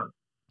been done.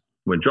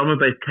 When drum and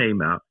bass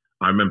came out,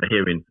 I remember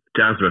hearing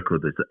jazz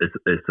records. It's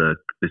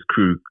this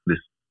group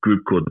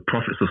called the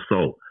Prophets of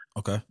Soul.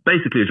 Okay.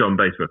 Basically a drum and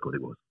bass record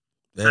it was.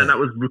 Yeah. And that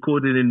was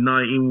recorded in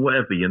 19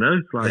 whatever,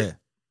 It's like... Yeah.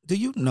 Do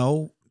you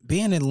know,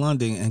 being in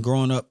London and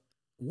growing up,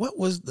 what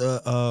was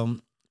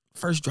the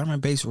first drum and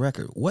bass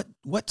record?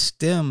 What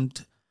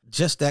stemmed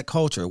just that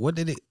culture? Where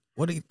did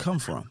it come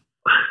from?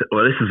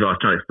 Well, this is what I was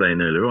trying to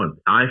explain earlier on.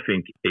 I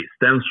think it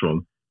stems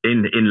from,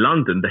 in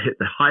London,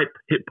 the hype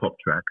hip-hop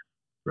track,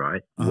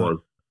 right, was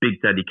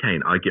Big Daddy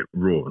Kane, I Get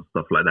Raw and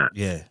stuff like that.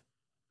 Yeah.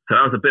 So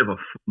that was a bit of a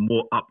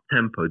more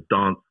up-tempo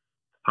dance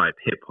type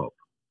hip hop,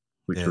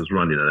 which was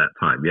running at that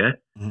time, yeah?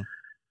 Mm-hmm.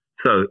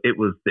 So it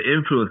was the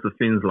influence of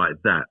things like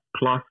that,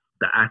 plus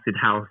the acid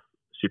house,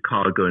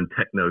 Chicago, and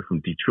techno from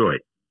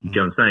Detroit. You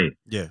know what I'm saying?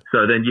 Yeah.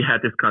 So then you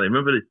had this kind of,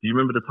 do you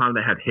remember the time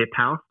they had hip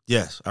house?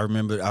 Yes, I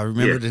remember the name. I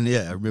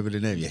remember the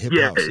name. Yeah, hip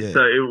house. Yeah.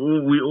 So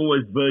we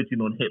always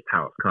verging on hip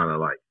house, kind of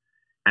like,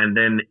 and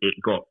then it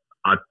got,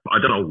 I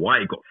don't know why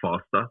it got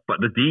faster, but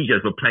the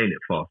DJs were playing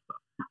it faster.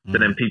 So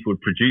then people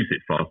would produce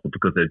it faster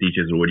because their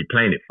DJs were already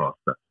playing it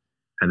faster.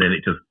 And then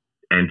it just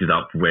ended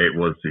up where it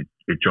was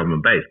with drum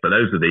and bass. But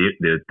those are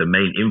the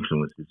main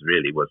influences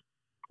really was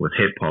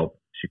hip hop,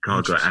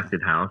 Chicago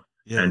acid house,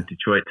 and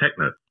Detroit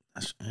techno.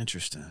 That's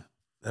interesting.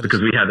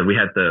 Because we had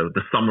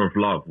the Summer of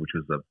Love, which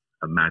was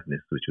a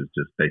madness, which was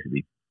just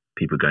basically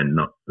people going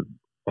nuts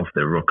off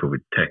their rocker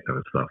with techno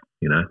and stuff,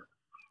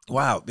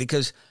 Wow,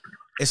 because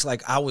it's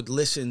like I would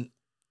listen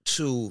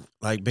to,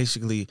 like,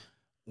 basically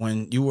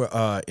when you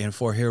were in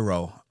For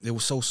Hero, it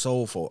was so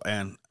soulful,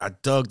 and I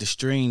dug the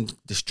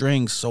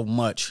strings so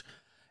much,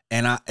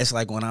 and it's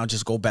like when I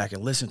just go back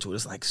and listen to it,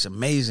 it's like it's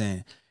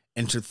amazing,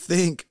 and to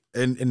think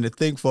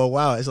for a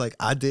while, it's like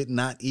I did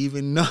not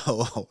even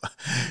know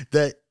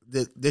that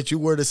you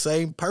were the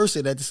same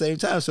person at the same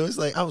time. So it's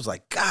like I was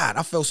like, God,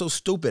 I felt so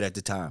stupid at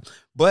the time.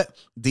 But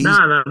these,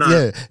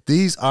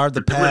 these are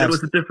the paths. It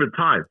was a different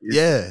time.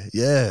 Yeah,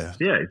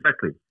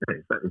 exactly.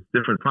 It's a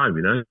different time,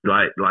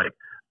 Like.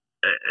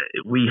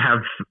 We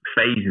have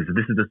phases.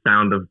 This is the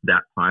sound of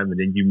that time, and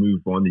then you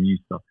move on and you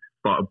start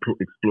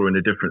exploring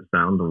a different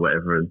sound or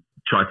whatever, and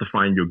try to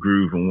find your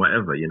groove and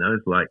whatever.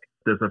 It's like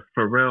there's a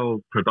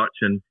Pharrell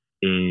production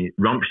in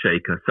Rump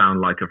Shaker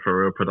sound like a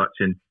Pharrell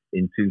production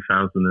in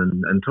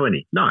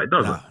 2020. No, it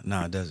doesn't.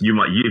 No, it doesn't.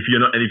 If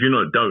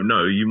you don't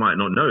know, you might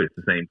not know it's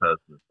the same person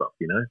and stuff.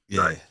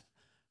 Yeah. Like,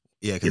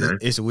 Yeah, you because know.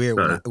 it's weird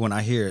So, when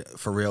I hear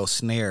Pharrell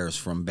snares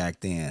from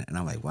back then, and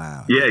I'm like,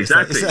 wow. yeah, It's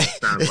like- exactly.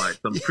 it's like- Sounds like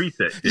some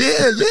preset. shit.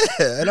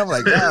 yeah, and I'm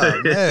like,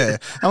 oh man,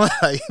 I'm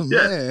like, Yeah.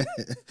 man.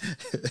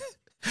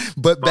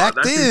 But back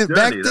that's his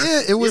then,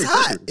 journey. it was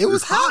hot. Exactly. It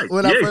was hot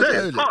when I Yeah, first exactly.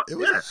 heard It's hot. it. It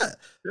was Yeah. hot.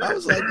 I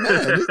was like,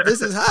 man,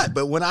 this is hot.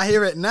 But when I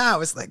hear it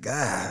now, it's like, it's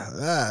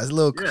a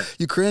little. Yeah.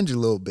 You cringe a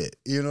little bit,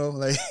 you know,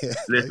 like.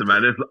 Listen,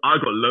 man, I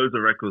got loads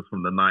of records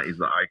from the 90s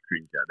that I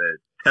cringe at. They're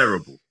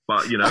terrible.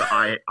 But you know,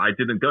 I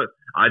didn't go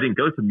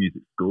to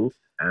music school.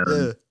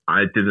 Yeah.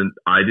 I didn't,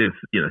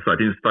 you know, so I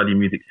didn't study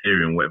music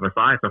theory and whatever. So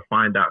I had to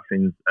find out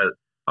things.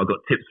 I got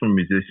tips from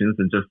musicians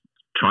and just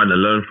trying to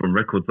learn from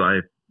records I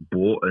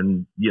bought,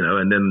 and you know,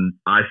 and then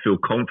I feel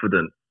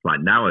confident. Like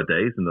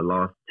nowadays, in the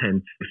last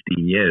 10,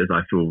 15 years,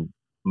 I feel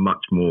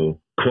much more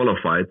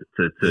qualified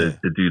to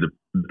do the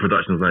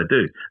productions I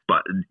do.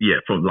 But yeah,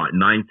 from like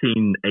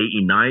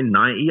 1989,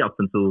 90 up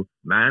until,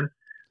 man,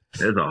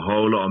 there's a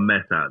whole lot of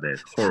mess out there.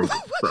 It's horrible.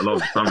 A lot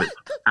of some of it's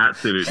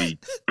absolutely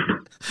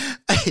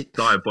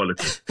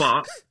diabolical.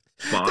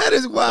 But that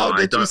is wild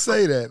I that you don't-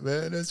 say that,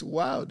 man. That's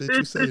wild that you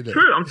it's say that.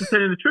 true. I'm just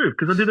telling the truth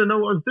because I didn't know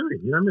what I was doing.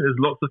 You know what I mean? There's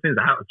lots of things,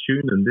 how to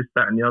tune and this,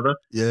 that, and the other.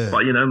 Yeah.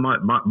 But you know,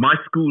 my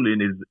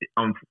schooling is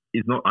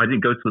not. I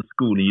didn't go to a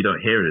school and you don't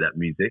hear that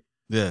music.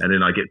 Yeah. And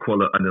then I get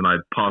and then I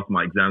pass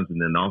my exams,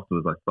 and then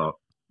afterwards I start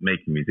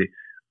making music.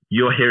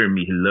 You're hearing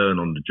me learn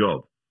on the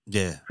job.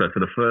 Yeah. So for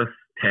the first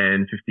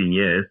 10, 15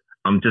 years,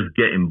 I'm just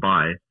getting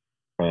by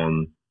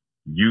on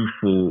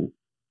youthful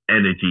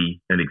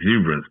energy and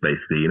exuberance,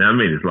 basically. You know what I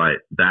mean? It's like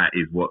that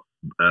is what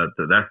that's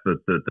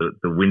the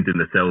wind in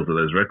the sails of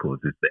those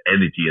records. It's the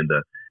energy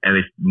and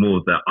it's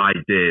more the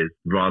ideas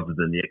rather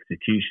than the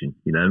execution.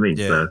 You know what I mean?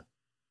 Yeah. So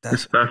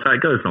That's that's how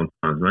it goes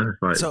sometimes, man.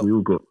 It's like So- we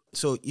all got.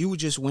 so you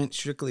just went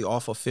strictly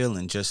off of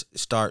feeling, just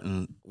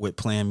starting with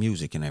playing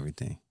music and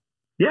everything.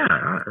 Yeah,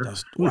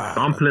 That's- we wow.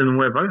 sampling and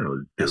whatever. I don't know what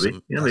That's to do.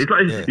 am- You know, it's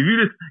like that's- if you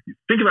just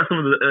think about some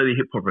of the early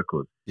hip hop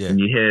records, Yeah. and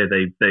you hear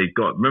they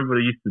got. Remember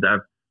they used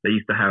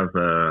to have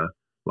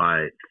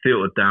like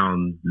filtered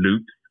down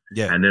loops,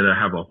 Yeah. and then they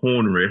have a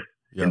horn riff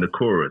Yeah. in the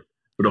chorus.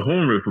 But the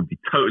horn riff would be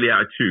totally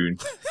out of tune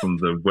from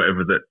the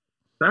whatever that.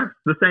 That's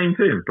the same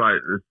thing. It's like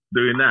it's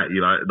doing that.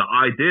 You know, the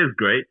idea is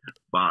great,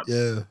 but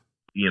Yeah.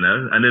 you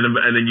know, and then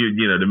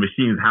you know the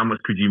machines. How much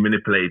could you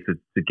manipulate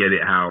to get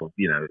it? How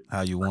you know.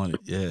 How you want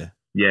it. Yeah.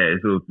 Yeah,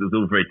 it's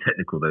all very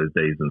technical those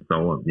days and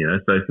so on, you know.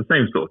 So it's the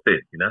same sort of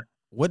thing, you know.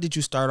 What did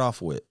you start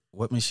off with?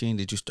 What machine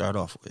did you start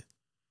off with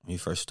when you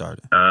first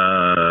started?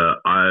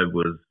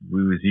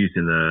 We was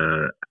using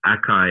a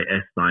Akai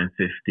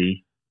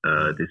S950,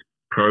 this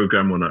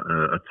program on a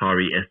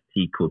Atari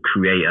ST called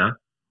Creator.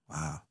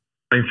 Wow.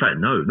 In fact,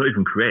 no, not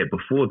even Creator.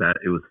 Before that,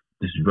 it was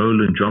this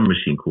Roland drum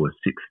machine called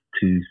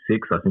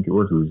 626, I think it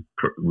was.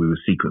 We were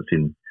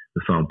sequencing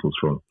the samples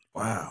from.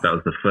 Wow. That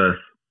was the first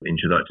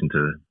introduction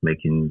to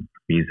making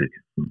music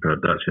and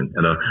production,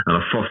 and a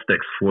Fostex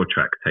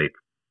 4-track tape.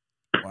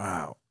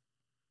 Wow.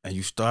 And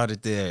you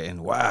started there,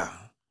 and wow.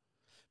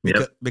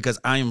 Yep. Because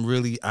I am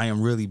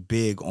really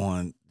big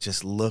on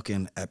just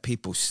looking at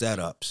people's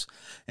setups.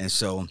 And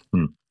so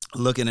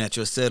looking at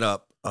your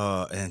setup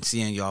and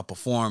seeing y'all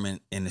performing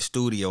in the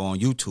studio on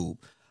YouTube.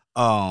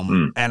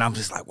 And I'm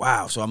just like,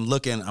 wow. So I'm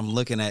looking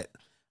at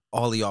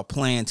all of y'all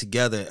playing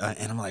together,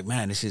 and I'm like,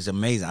 man, this is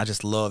amazing. I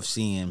just love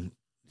seeing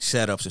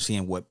setups and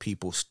seeing what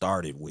people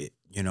started with.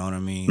 You know what I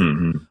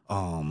mean?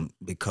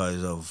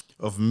 Because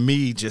of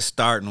me just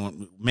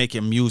starting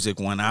making music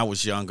when I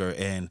was younger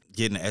and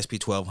getting the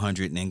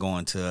SP1200 and then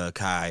going to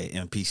Kai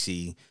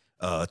MPC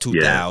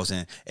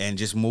 2000 and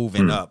just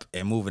moving up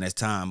and moving as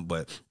time.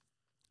 But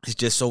it's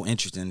just so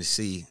interesting to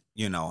see,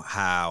 you know,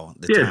 how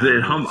the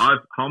time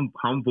moves.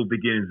 Humble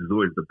beginnings is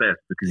always the best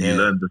because Yeah. you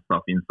learn the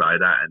stuff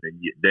inside out, and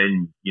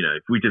then you know,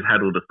 if we just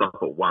had all the stuff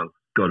at once,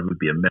 God, it would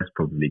be a mess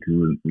probably because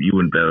you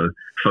wouldn't be able to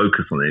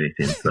focus on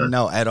anything. So.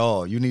 No, at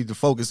all. You need to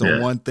focus on Yeah.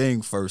 one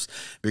thing first.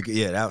 Because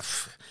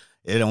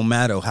it don't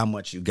matter how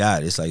much you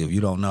got. It's like if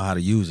you don't know how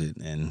to use it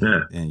and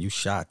you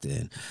shot,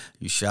 then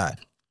you shot.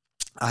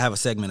 I have a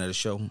segment of the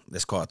show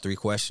that's called 3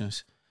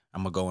 Questions.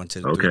 I'm gonna go into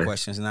the 3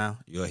 questions now.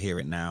 You'll hear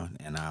it now,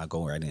 and I'll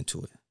go right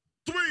into it.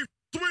 Three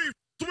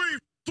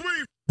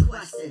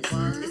Questions.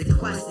 It's the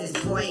questions,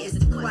 boy. It's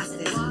the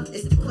questions.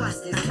 It's the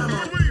questions. Come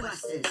on.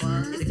 Questions.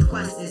 It's the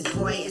questions,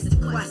 boy. It's the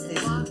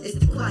questions. It's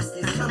the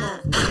questions. Come on.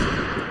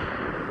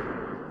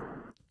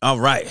 All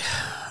right,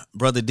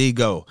 Brother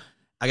Digo,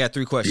 I got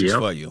 3 questions Yep.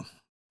 for you.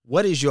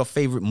 What is your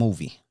favorite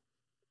movie?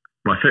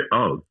 My favorite.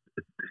 Oh,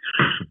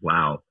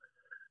 wow.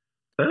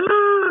 All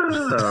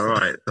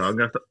right. So I'm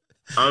gonna.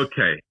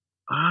 Okay.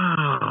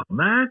 Oh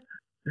man,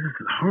 this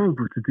is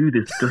horrible to do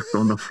this just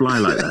on the fly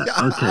like that.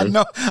 Okay.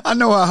 I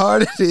know how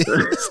hard it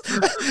is,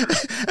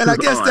 and I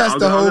guess All right, that's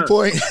the whole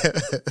point.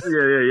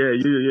 Yeah.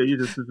 You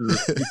just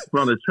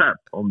run a trap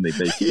on me,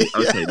 basically.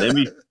 Okay, let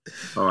me.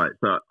 All right,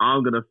 so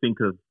I'm gonna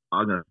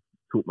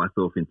talk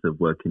myself into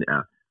working it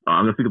out.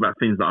 I'm gonna think about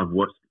things that I've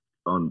watched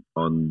on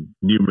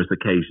numerous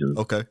occasions.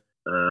 Okay.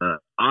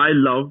 I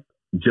love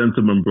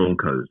Gentleman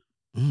Broncos.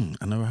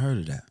 I never heard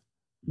of that.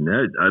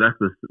 No, that's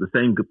the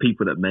same good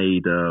people that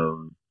made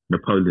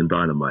Napoleon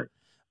Dynamite.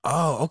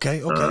 Oh,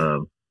 okay.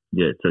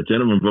 Yeah, so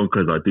Gentleman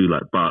Broncos I do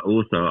like, but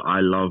also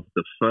I love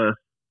the first.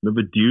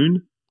 Remember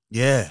Dune?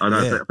 Yeah, I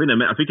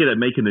think they're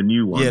making a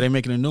new one. Yeah, they're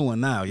making a new one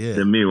now. Yeah,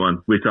 the new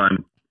one, which I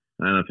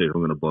don't think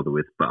I'm going to bother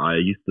with. But I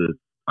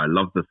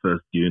love the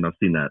first Dune. I've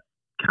seen that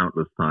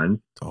countless times.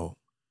 Oh,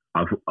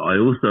 I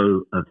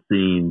also have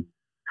seen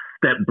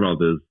Step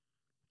Brothers.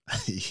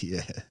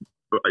 Yeah,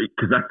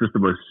 because that's just the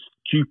most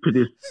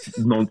stupidest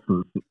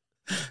nonsense.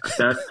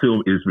 That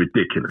film is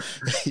ridiculous.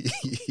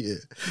 Yeah,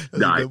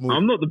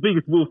 I'm not the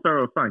biggest Will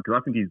Ferrell fan because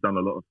I think he's done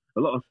a lot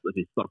of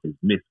his stuff is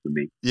missed for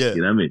me. Yeah,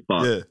 you know what I mean.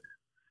 But yeah.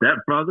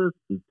 Step Brothers,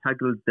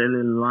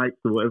 Tagliatelle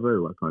Lights or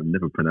whatever, I can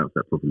never pronounce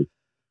that properly.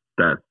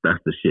 That's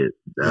the shit.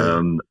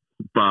 Yeah.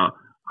 But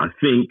I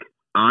think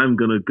I'm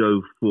gonna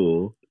go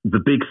for The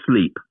Big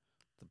Sleep.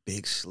 The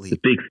Big Sleep. The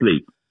Big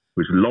Sleep,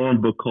 which is Lauren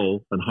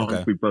Bacall and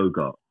Humphrey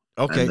Bogart.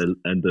 Okay.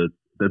 And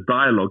the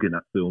dialogue in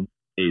that film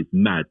is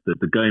mad.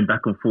 The going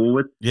back and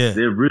forward,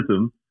 their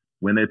rhythm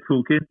when they're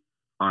talking,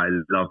 I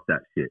love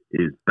that shit.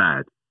 It's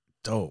bad.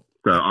 Dope.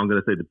 So I'm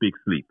gonna say The Big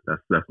Sleep.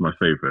 That's my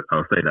favorite.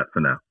 I'll say that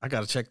for now. I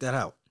gotta check that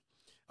out.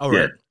 All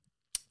right. Yeah.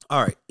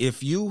 All right.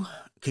 If you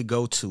could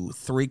go to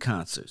 3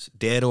 concerts,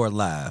 dead or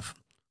alive,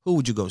 who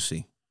would you go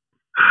see?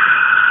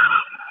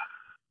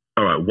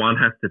 All right. One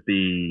has to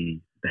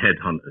be the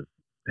Headhunters.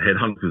 The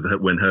Headhunters was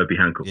when Herbie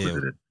Hancock was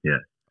in it. Yeah.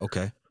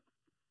 Okay.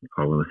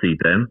 I want to see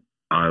them.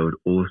 I would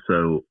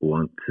also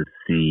want to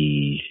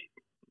see.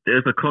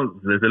 There's a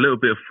little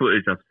bit of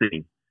footage I've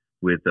seen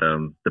with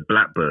the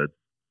Blackbirds,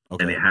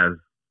 and it has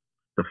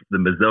the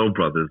Mazel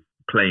brothers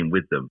playing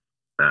with them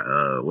at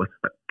what's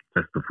that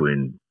festival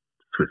in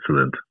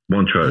Switzerland?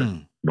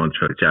 Montreux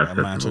Jazz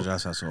Festival. Montreux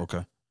Jazz Festival.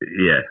 Okay.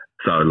 Yeah,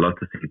 so I'd love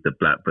to see the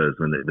Blackbirds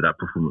with that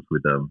performance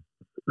with the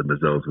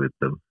Mazels with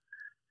them,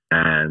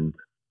 and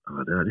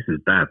this is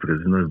bad because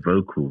there's no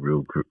vocal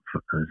real group.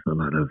 It's not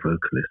like no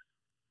vocalist.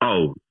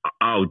 Oh,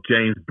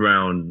 James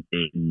Brown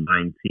in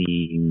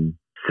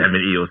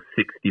 1970 or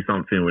 60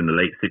 something, or in the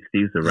late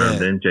 60s, around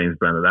then. James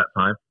Brown at that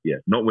time. Yeah,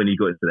 not when he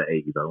got into the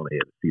 80s. I don't want to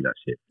see that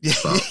shit.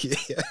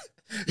 Yeah.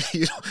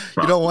 You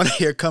don't want to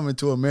hear Coming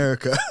to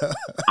America.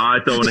 I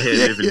don't want to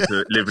hear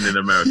living in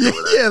America.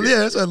 Yeah,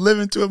 that's what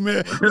Living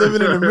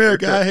in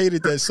America. I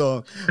hated that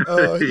song.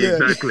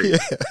 Exactly. Yeah,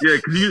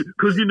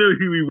 because you know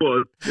who he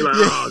was. You're like,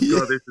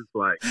 God, this is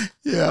like,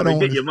 I don't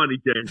get your money,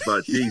 James,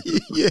 but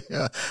Jesus.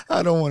 Yeah,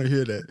 I don't want to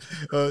hear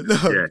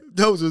that.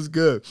 Those was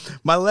good.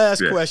 My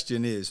last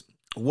question is,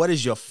 what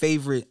is your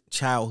favorite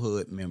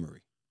childhood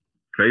memory?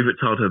 Favorite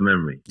childhood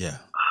memory? Yeah.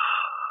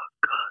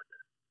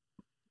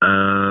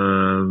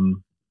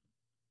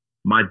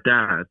 My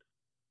dad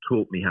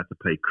taught me how to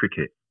play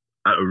cricket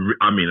at a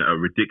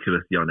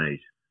ridiculous young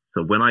age.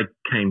 So when I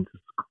came to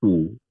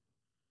school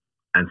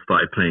and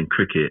started playing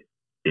cricket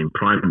in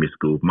primary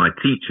school, my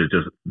teacher,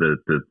 the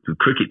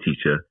cricket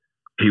teacher,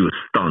 he was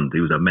stunned. He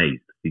was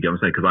amazed. You get what I'm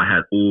saying? Because I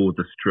had all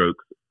the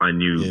strokes. I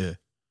knew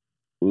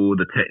all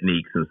the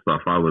techniques and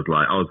stuff. I was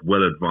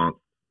well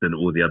advanced than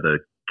all the other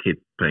kids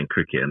playing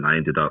cricket, and I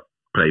ended up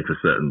playing for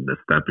certain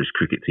established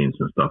cricket teams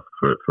and stuff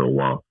for a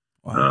while.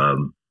 Wow.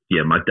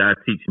 My dad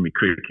teaching me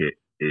cricket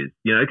is,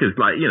 because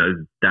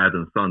dad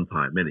and son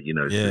time, innit? And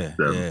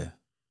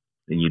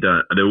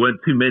there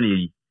weren't too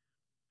many.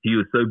 He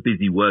was so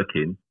busy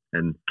working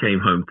and came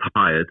home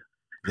tired.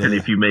 Yeah. And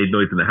if you made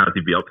noise in the house,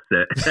 he'd be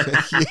upset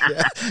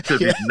because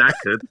he's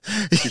knackered.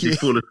 Because he'd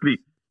fall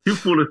asleep. He'll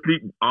fall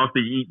asleep after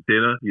you eat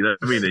dinner. You know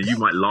what I mean? And you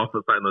might laugh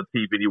at something on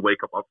TV and you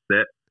wake up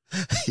upset.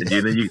 And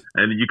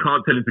you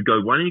can't tell him to go.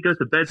 Why don't you go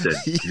to bed then?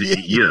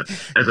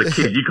 As a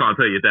kid, you can't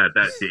tell your dad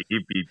that shit.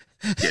 He'd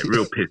get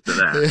real pissed at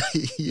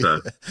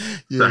that.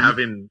 So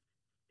having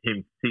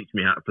him teach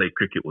me how to play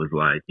cricket was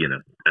like, you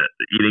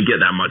didn't get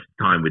that much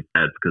time with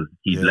dad because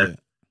he left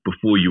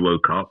before you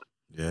woke up.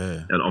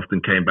 Yeah. And often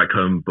came back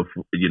home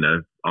before,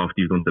 after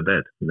you've gone to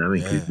bed. You know what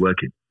I mean? He's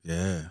working.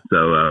 Yeah.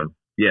 So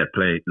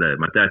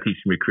my dad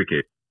teaching me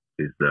cricket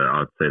is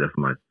I'd say that's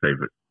my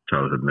favorite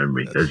childhood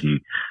memory, as you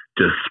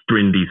just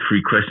spring these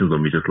 3 questions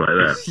on me just like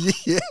that.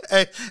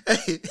 Hey,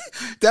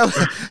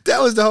 that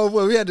was the whole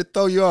point. We had to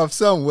throw you off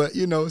somewhat,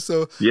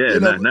 so. Yeah,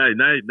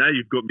 now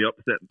you've got me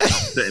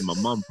upsetting my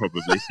mum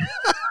probably.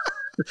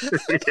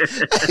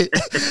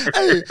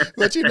 hey,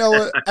 but you know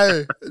what?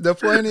 Hey, the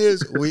point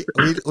is we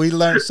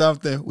learned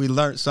something. We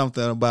learned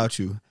something about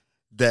you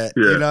that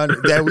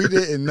that we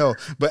didn't know.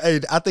 But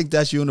hey, I think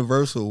that's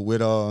universal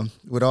with all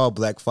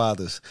black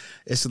fathers.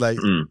 It's like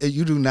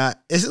you do not.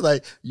 It's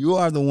like you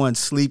are the one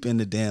sleep in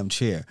the damn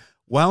chair.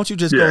 Why don't you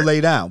just go lay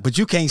down? But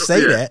you can't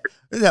say that.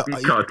 You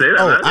can't say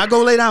that. I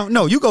go lay down.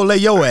 No, you go lay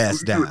your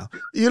ass down.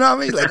 You know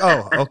what I mean? Like,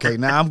 okay,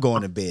 now I'm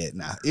going to bed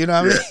now. You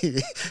know what I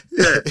mean?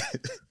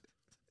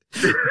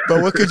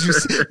 But what could you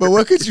say? But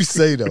what could you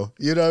say though?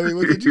 You know what I mean?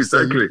 What could you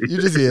Exactly. say? You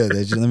just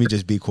let me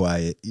just be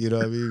quiet. You know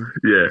what I mean?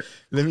 Yeah.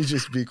 Let me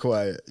just be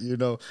quiet. You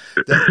know,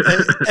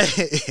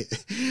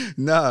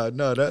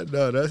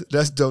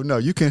 that's dope. No,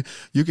 you can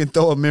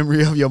throw a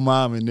memory of your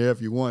mom in there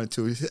if you want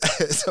to,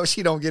 so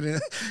she don't get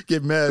mad.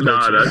 No,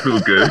 at you. that's all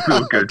good. It's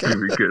all good. Okay.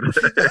 Be good.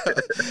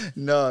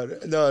 No,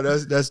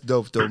 that's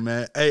dope though,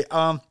 man. Hey,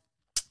 I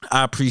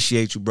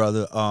appreciate you,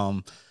 brother.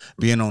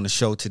 Being on the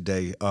show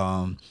today.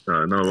 No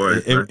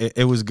worries.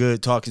 It was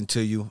good talking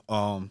to you.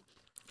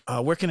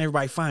 Where can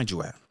everybody find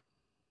you at?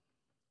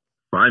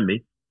 Find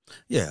me.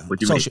 Yeah, What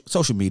do you mean?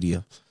 social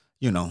media.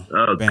 You know,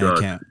 Oh,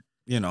 Bandcamp. God.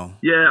 You know.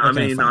 Yeah, where I can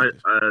they mean, find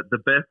you? the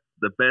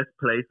best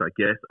place, I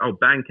guess. Oh,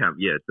 Bandcamp.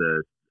 Yeah,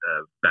 the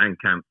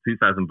Bandcamp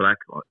 2000 Black.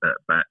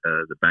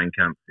 The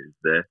Bandcamp is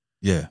there.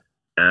 Yeah.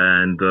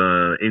 And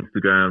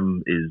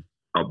Instagram is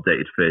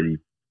updated fairly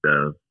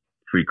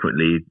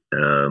frequently.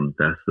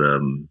 That's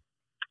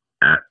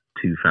at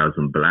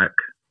 2000 Black,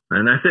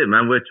 and that's it,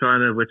 man. We're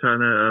trying to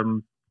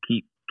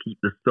keep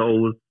the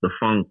soul, the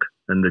funk,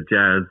 and the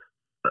jazz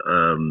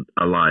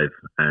alive,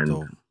 and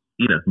Dope.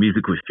 you know,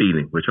 music with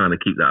feeling. We're trying to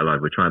keep that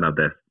alive. We're trying our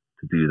best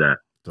to do that,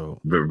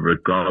 Dope.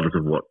 regardless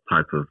of what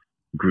type of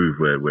groove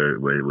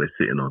we're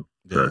sitting on.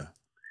 Yeah, So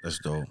that's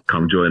dope.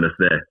 come join us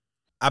there.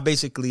 I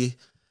basically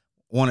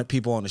wanted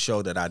people on the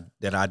show that I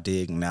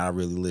dig and that I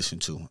really listen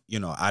to. You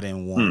know, I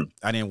didn't want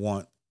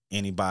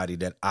anybody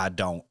that I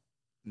don't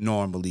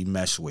normally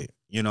mess with.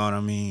 You know what I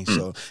mean?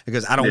 So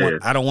because I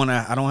don't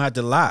have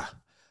to lie.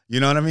 You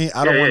know what I mean?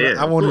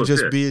 I want to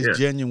just be as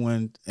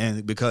genuine,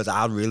 and because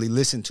I really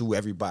listen to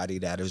everybody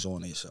that is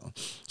on it.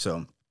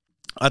 So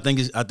I think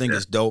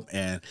it's dope,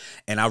 and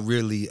I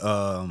really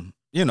I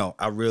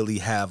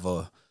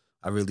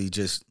really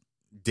just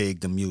dig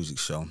the music.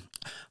 So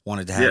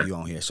wanted to have you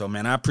on here. So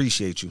man, I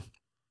appreciate you.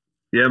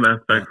 Yeah,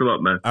 man. Thanks a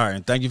lot, man. All right,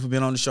 and thank you for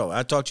being on the show.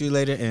 I'll talk to you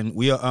later, and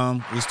we'll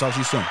talk to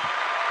you soon.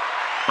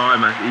 All right,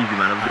 man. Easy,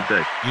 man. Have a good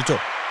day. You too.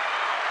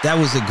 That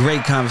was a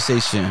great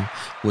conversation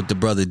with the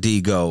brother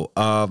D-Go.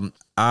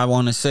 I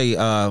want to say,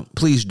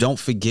 please don't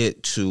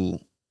forget to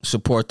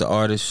support the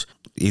artist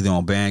either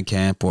on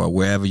Bandcamp or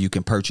wherever you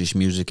can purchase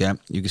music at.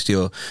 You can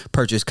still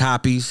purchase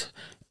copies,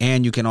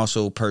 and you can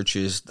also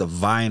purchase the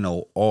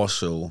vinyl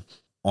also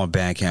on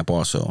Bandcamp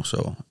also.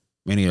 So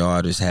many of the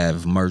artists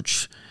have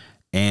merch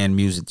and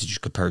music that you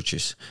could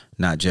purchase,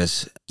 not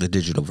just the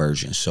digital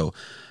version. So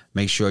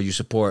make sure you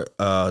support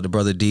the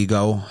brother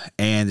D-Go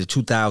and the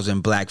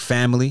 2000 Black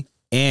family.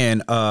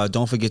 And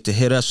don't forget to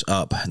hit us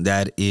up.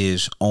 That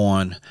is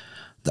on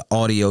the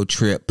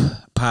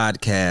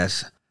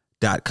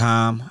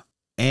audiotrippodcast.com.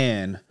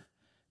 And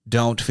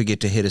don't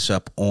forget to hit us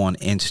up on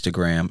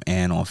Instagram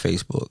and on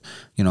Facebook.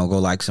 You know, go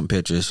like some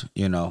pictures,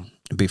 you know,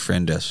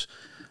 befriend us,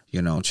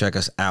 you know, check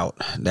us out.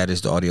 That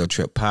is the Audio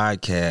Trip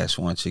Podcast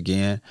once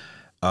again.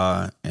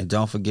 And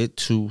don't forget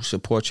to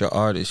support your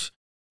artists.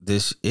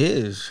 This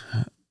is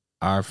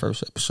our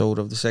first episode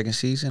of the second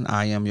season.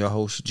 I am your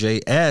host,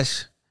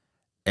 JS.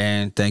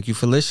 And thank you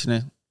for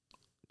listening.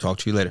 Talk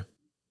to you later.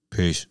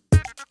 Peace.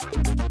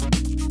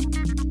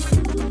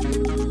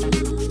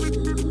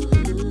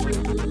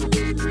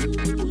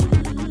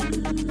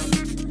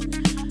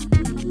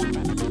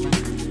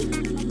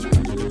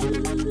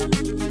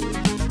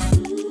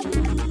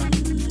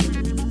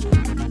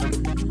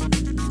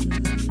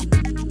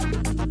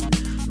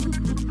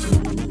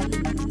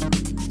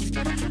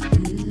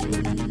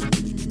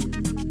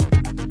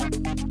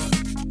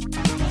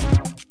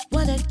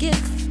 What a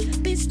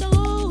gift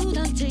bestowed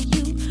unto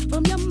you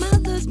from your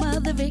mother's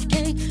mother. It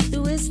came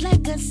through its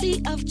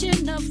legacy of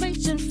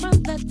generation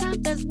from the top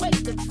that's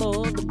waiting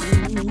for the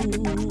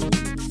blues.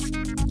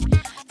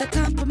 The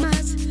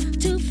compromise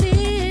to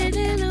fit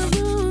in a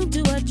room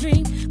to a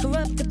dream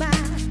corrupted by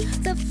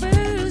the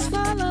first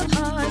fall of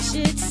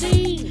hardship.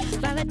 See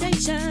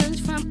validations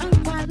from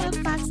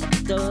unqualified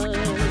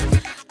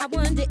sectors. I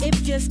wonder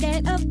if you're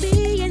scared of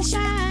being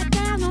shot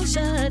down or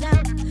shut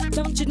out.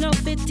 Don't you know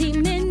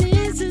 15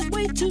 minutes is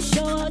way too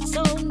short?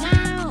 So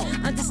now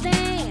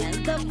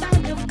understand the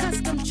value of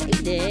custom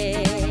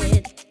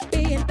traded.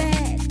 Being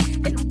bad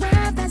in a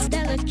world that's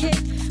delicate.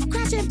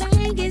 Crash and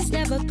bang is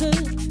never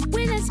good.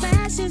 When it's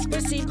fast, it's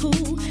pretty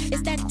cool.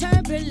 It's that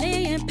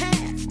turbulent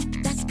path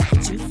that's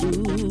got you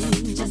fooled.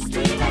 Just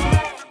leave it.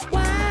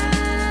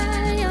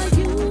 Why are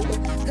you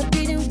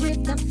competing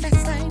with the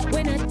fast lane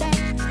when at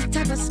that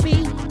type of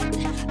speed?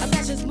 A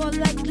flash is more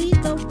likely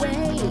the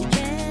way.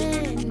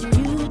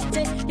 Can you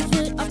take your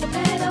foot off the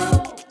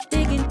pedal?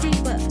 Digging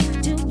deeper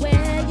to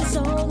where your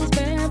soul is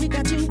buried,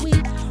 got you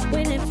weak.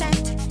 When in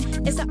fact,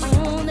 it's the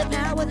only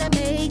power that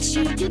makes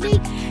you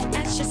unique.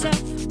 Ask yourself,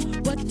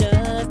 what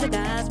does the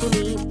gospel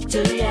mean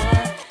to ya?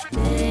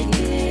 They're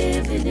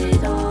giving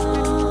it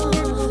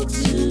all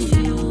to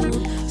you.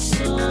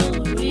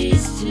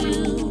 Stories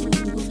too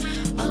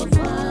of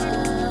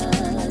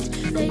what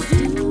they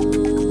do.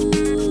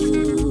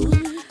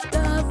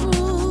 The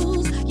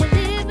rules you're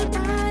living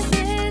by,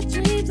 their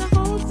dreams are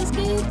hopeless,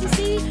 kids to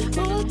see.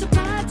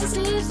 Multiply to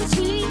seem so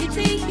sweet. You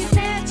think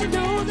that you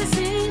know the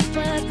same,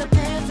 but the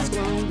path is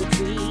wrong.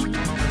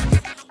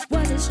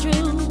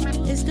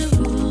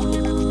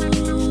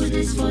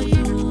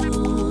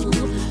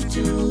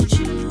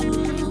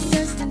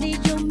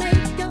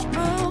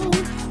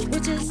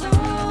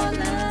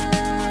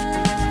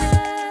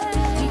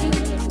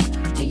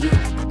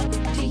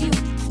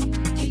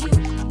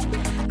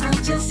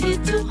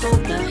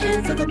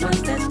 the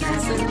ones that's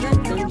passing,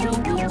 let them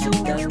bring you to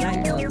the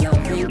light of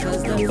loving,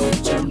 'cause the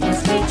future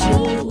must be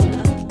true.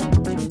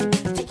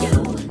 To you,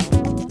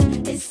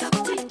 it's up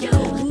to you.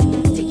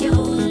 To you,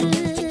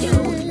 to you.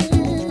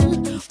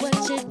 What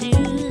you do,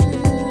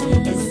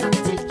 it's up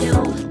to you.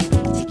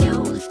 To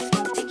you,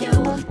 to you.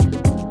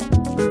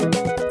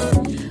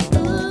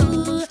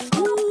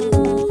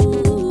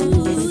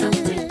 It's up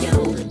to you,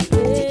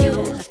 to you,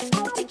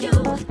 to you.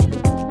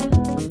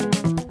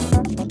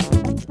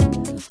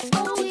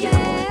 Oh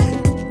yeah,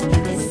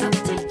 it's up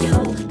to you,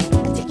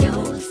 to you,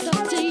 it's up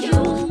to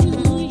you,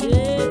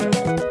 yeah.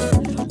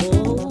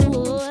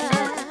 Oh,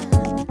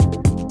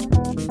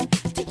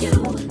 to you.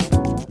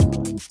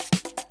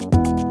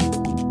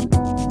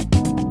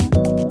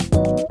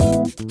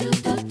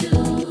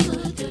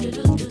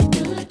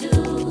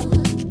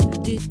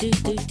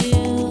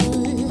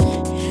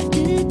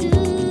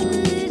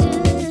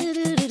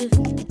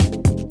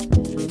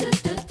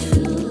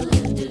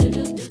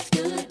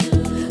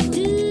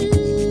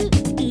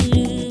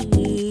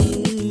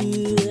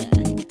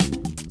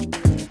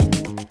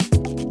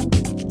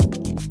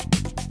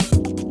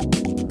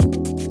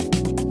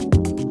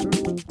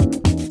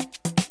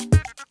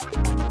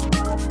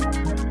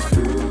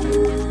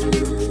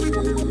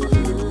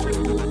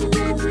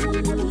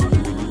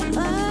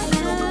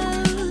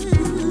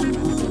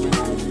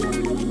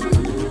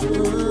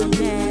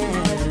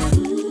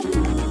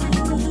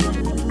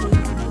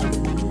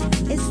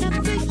 It's up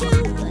to you.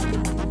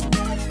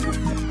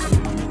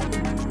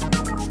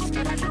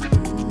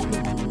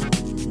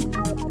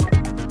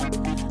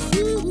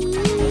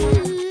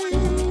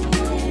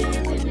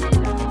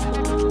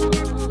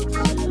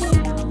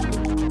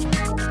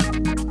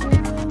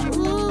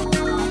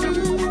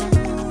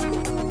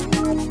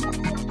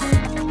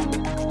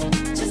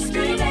 Just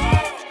leave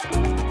it.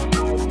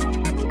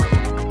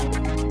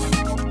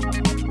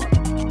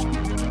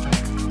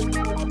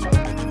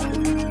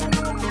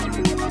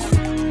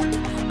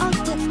 All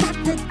you got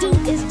to do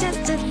is just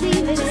to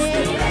leave it.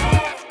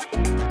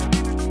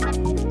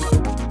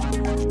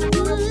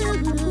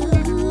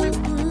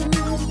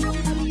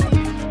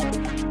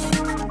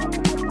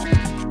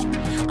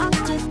 All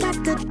you got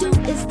to do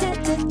is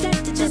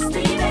just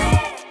leave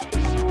it.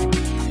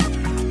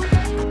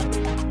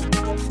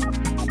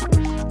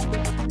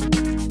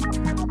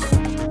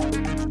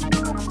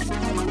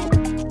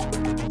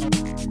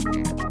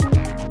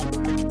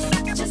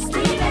 Just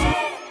leave it.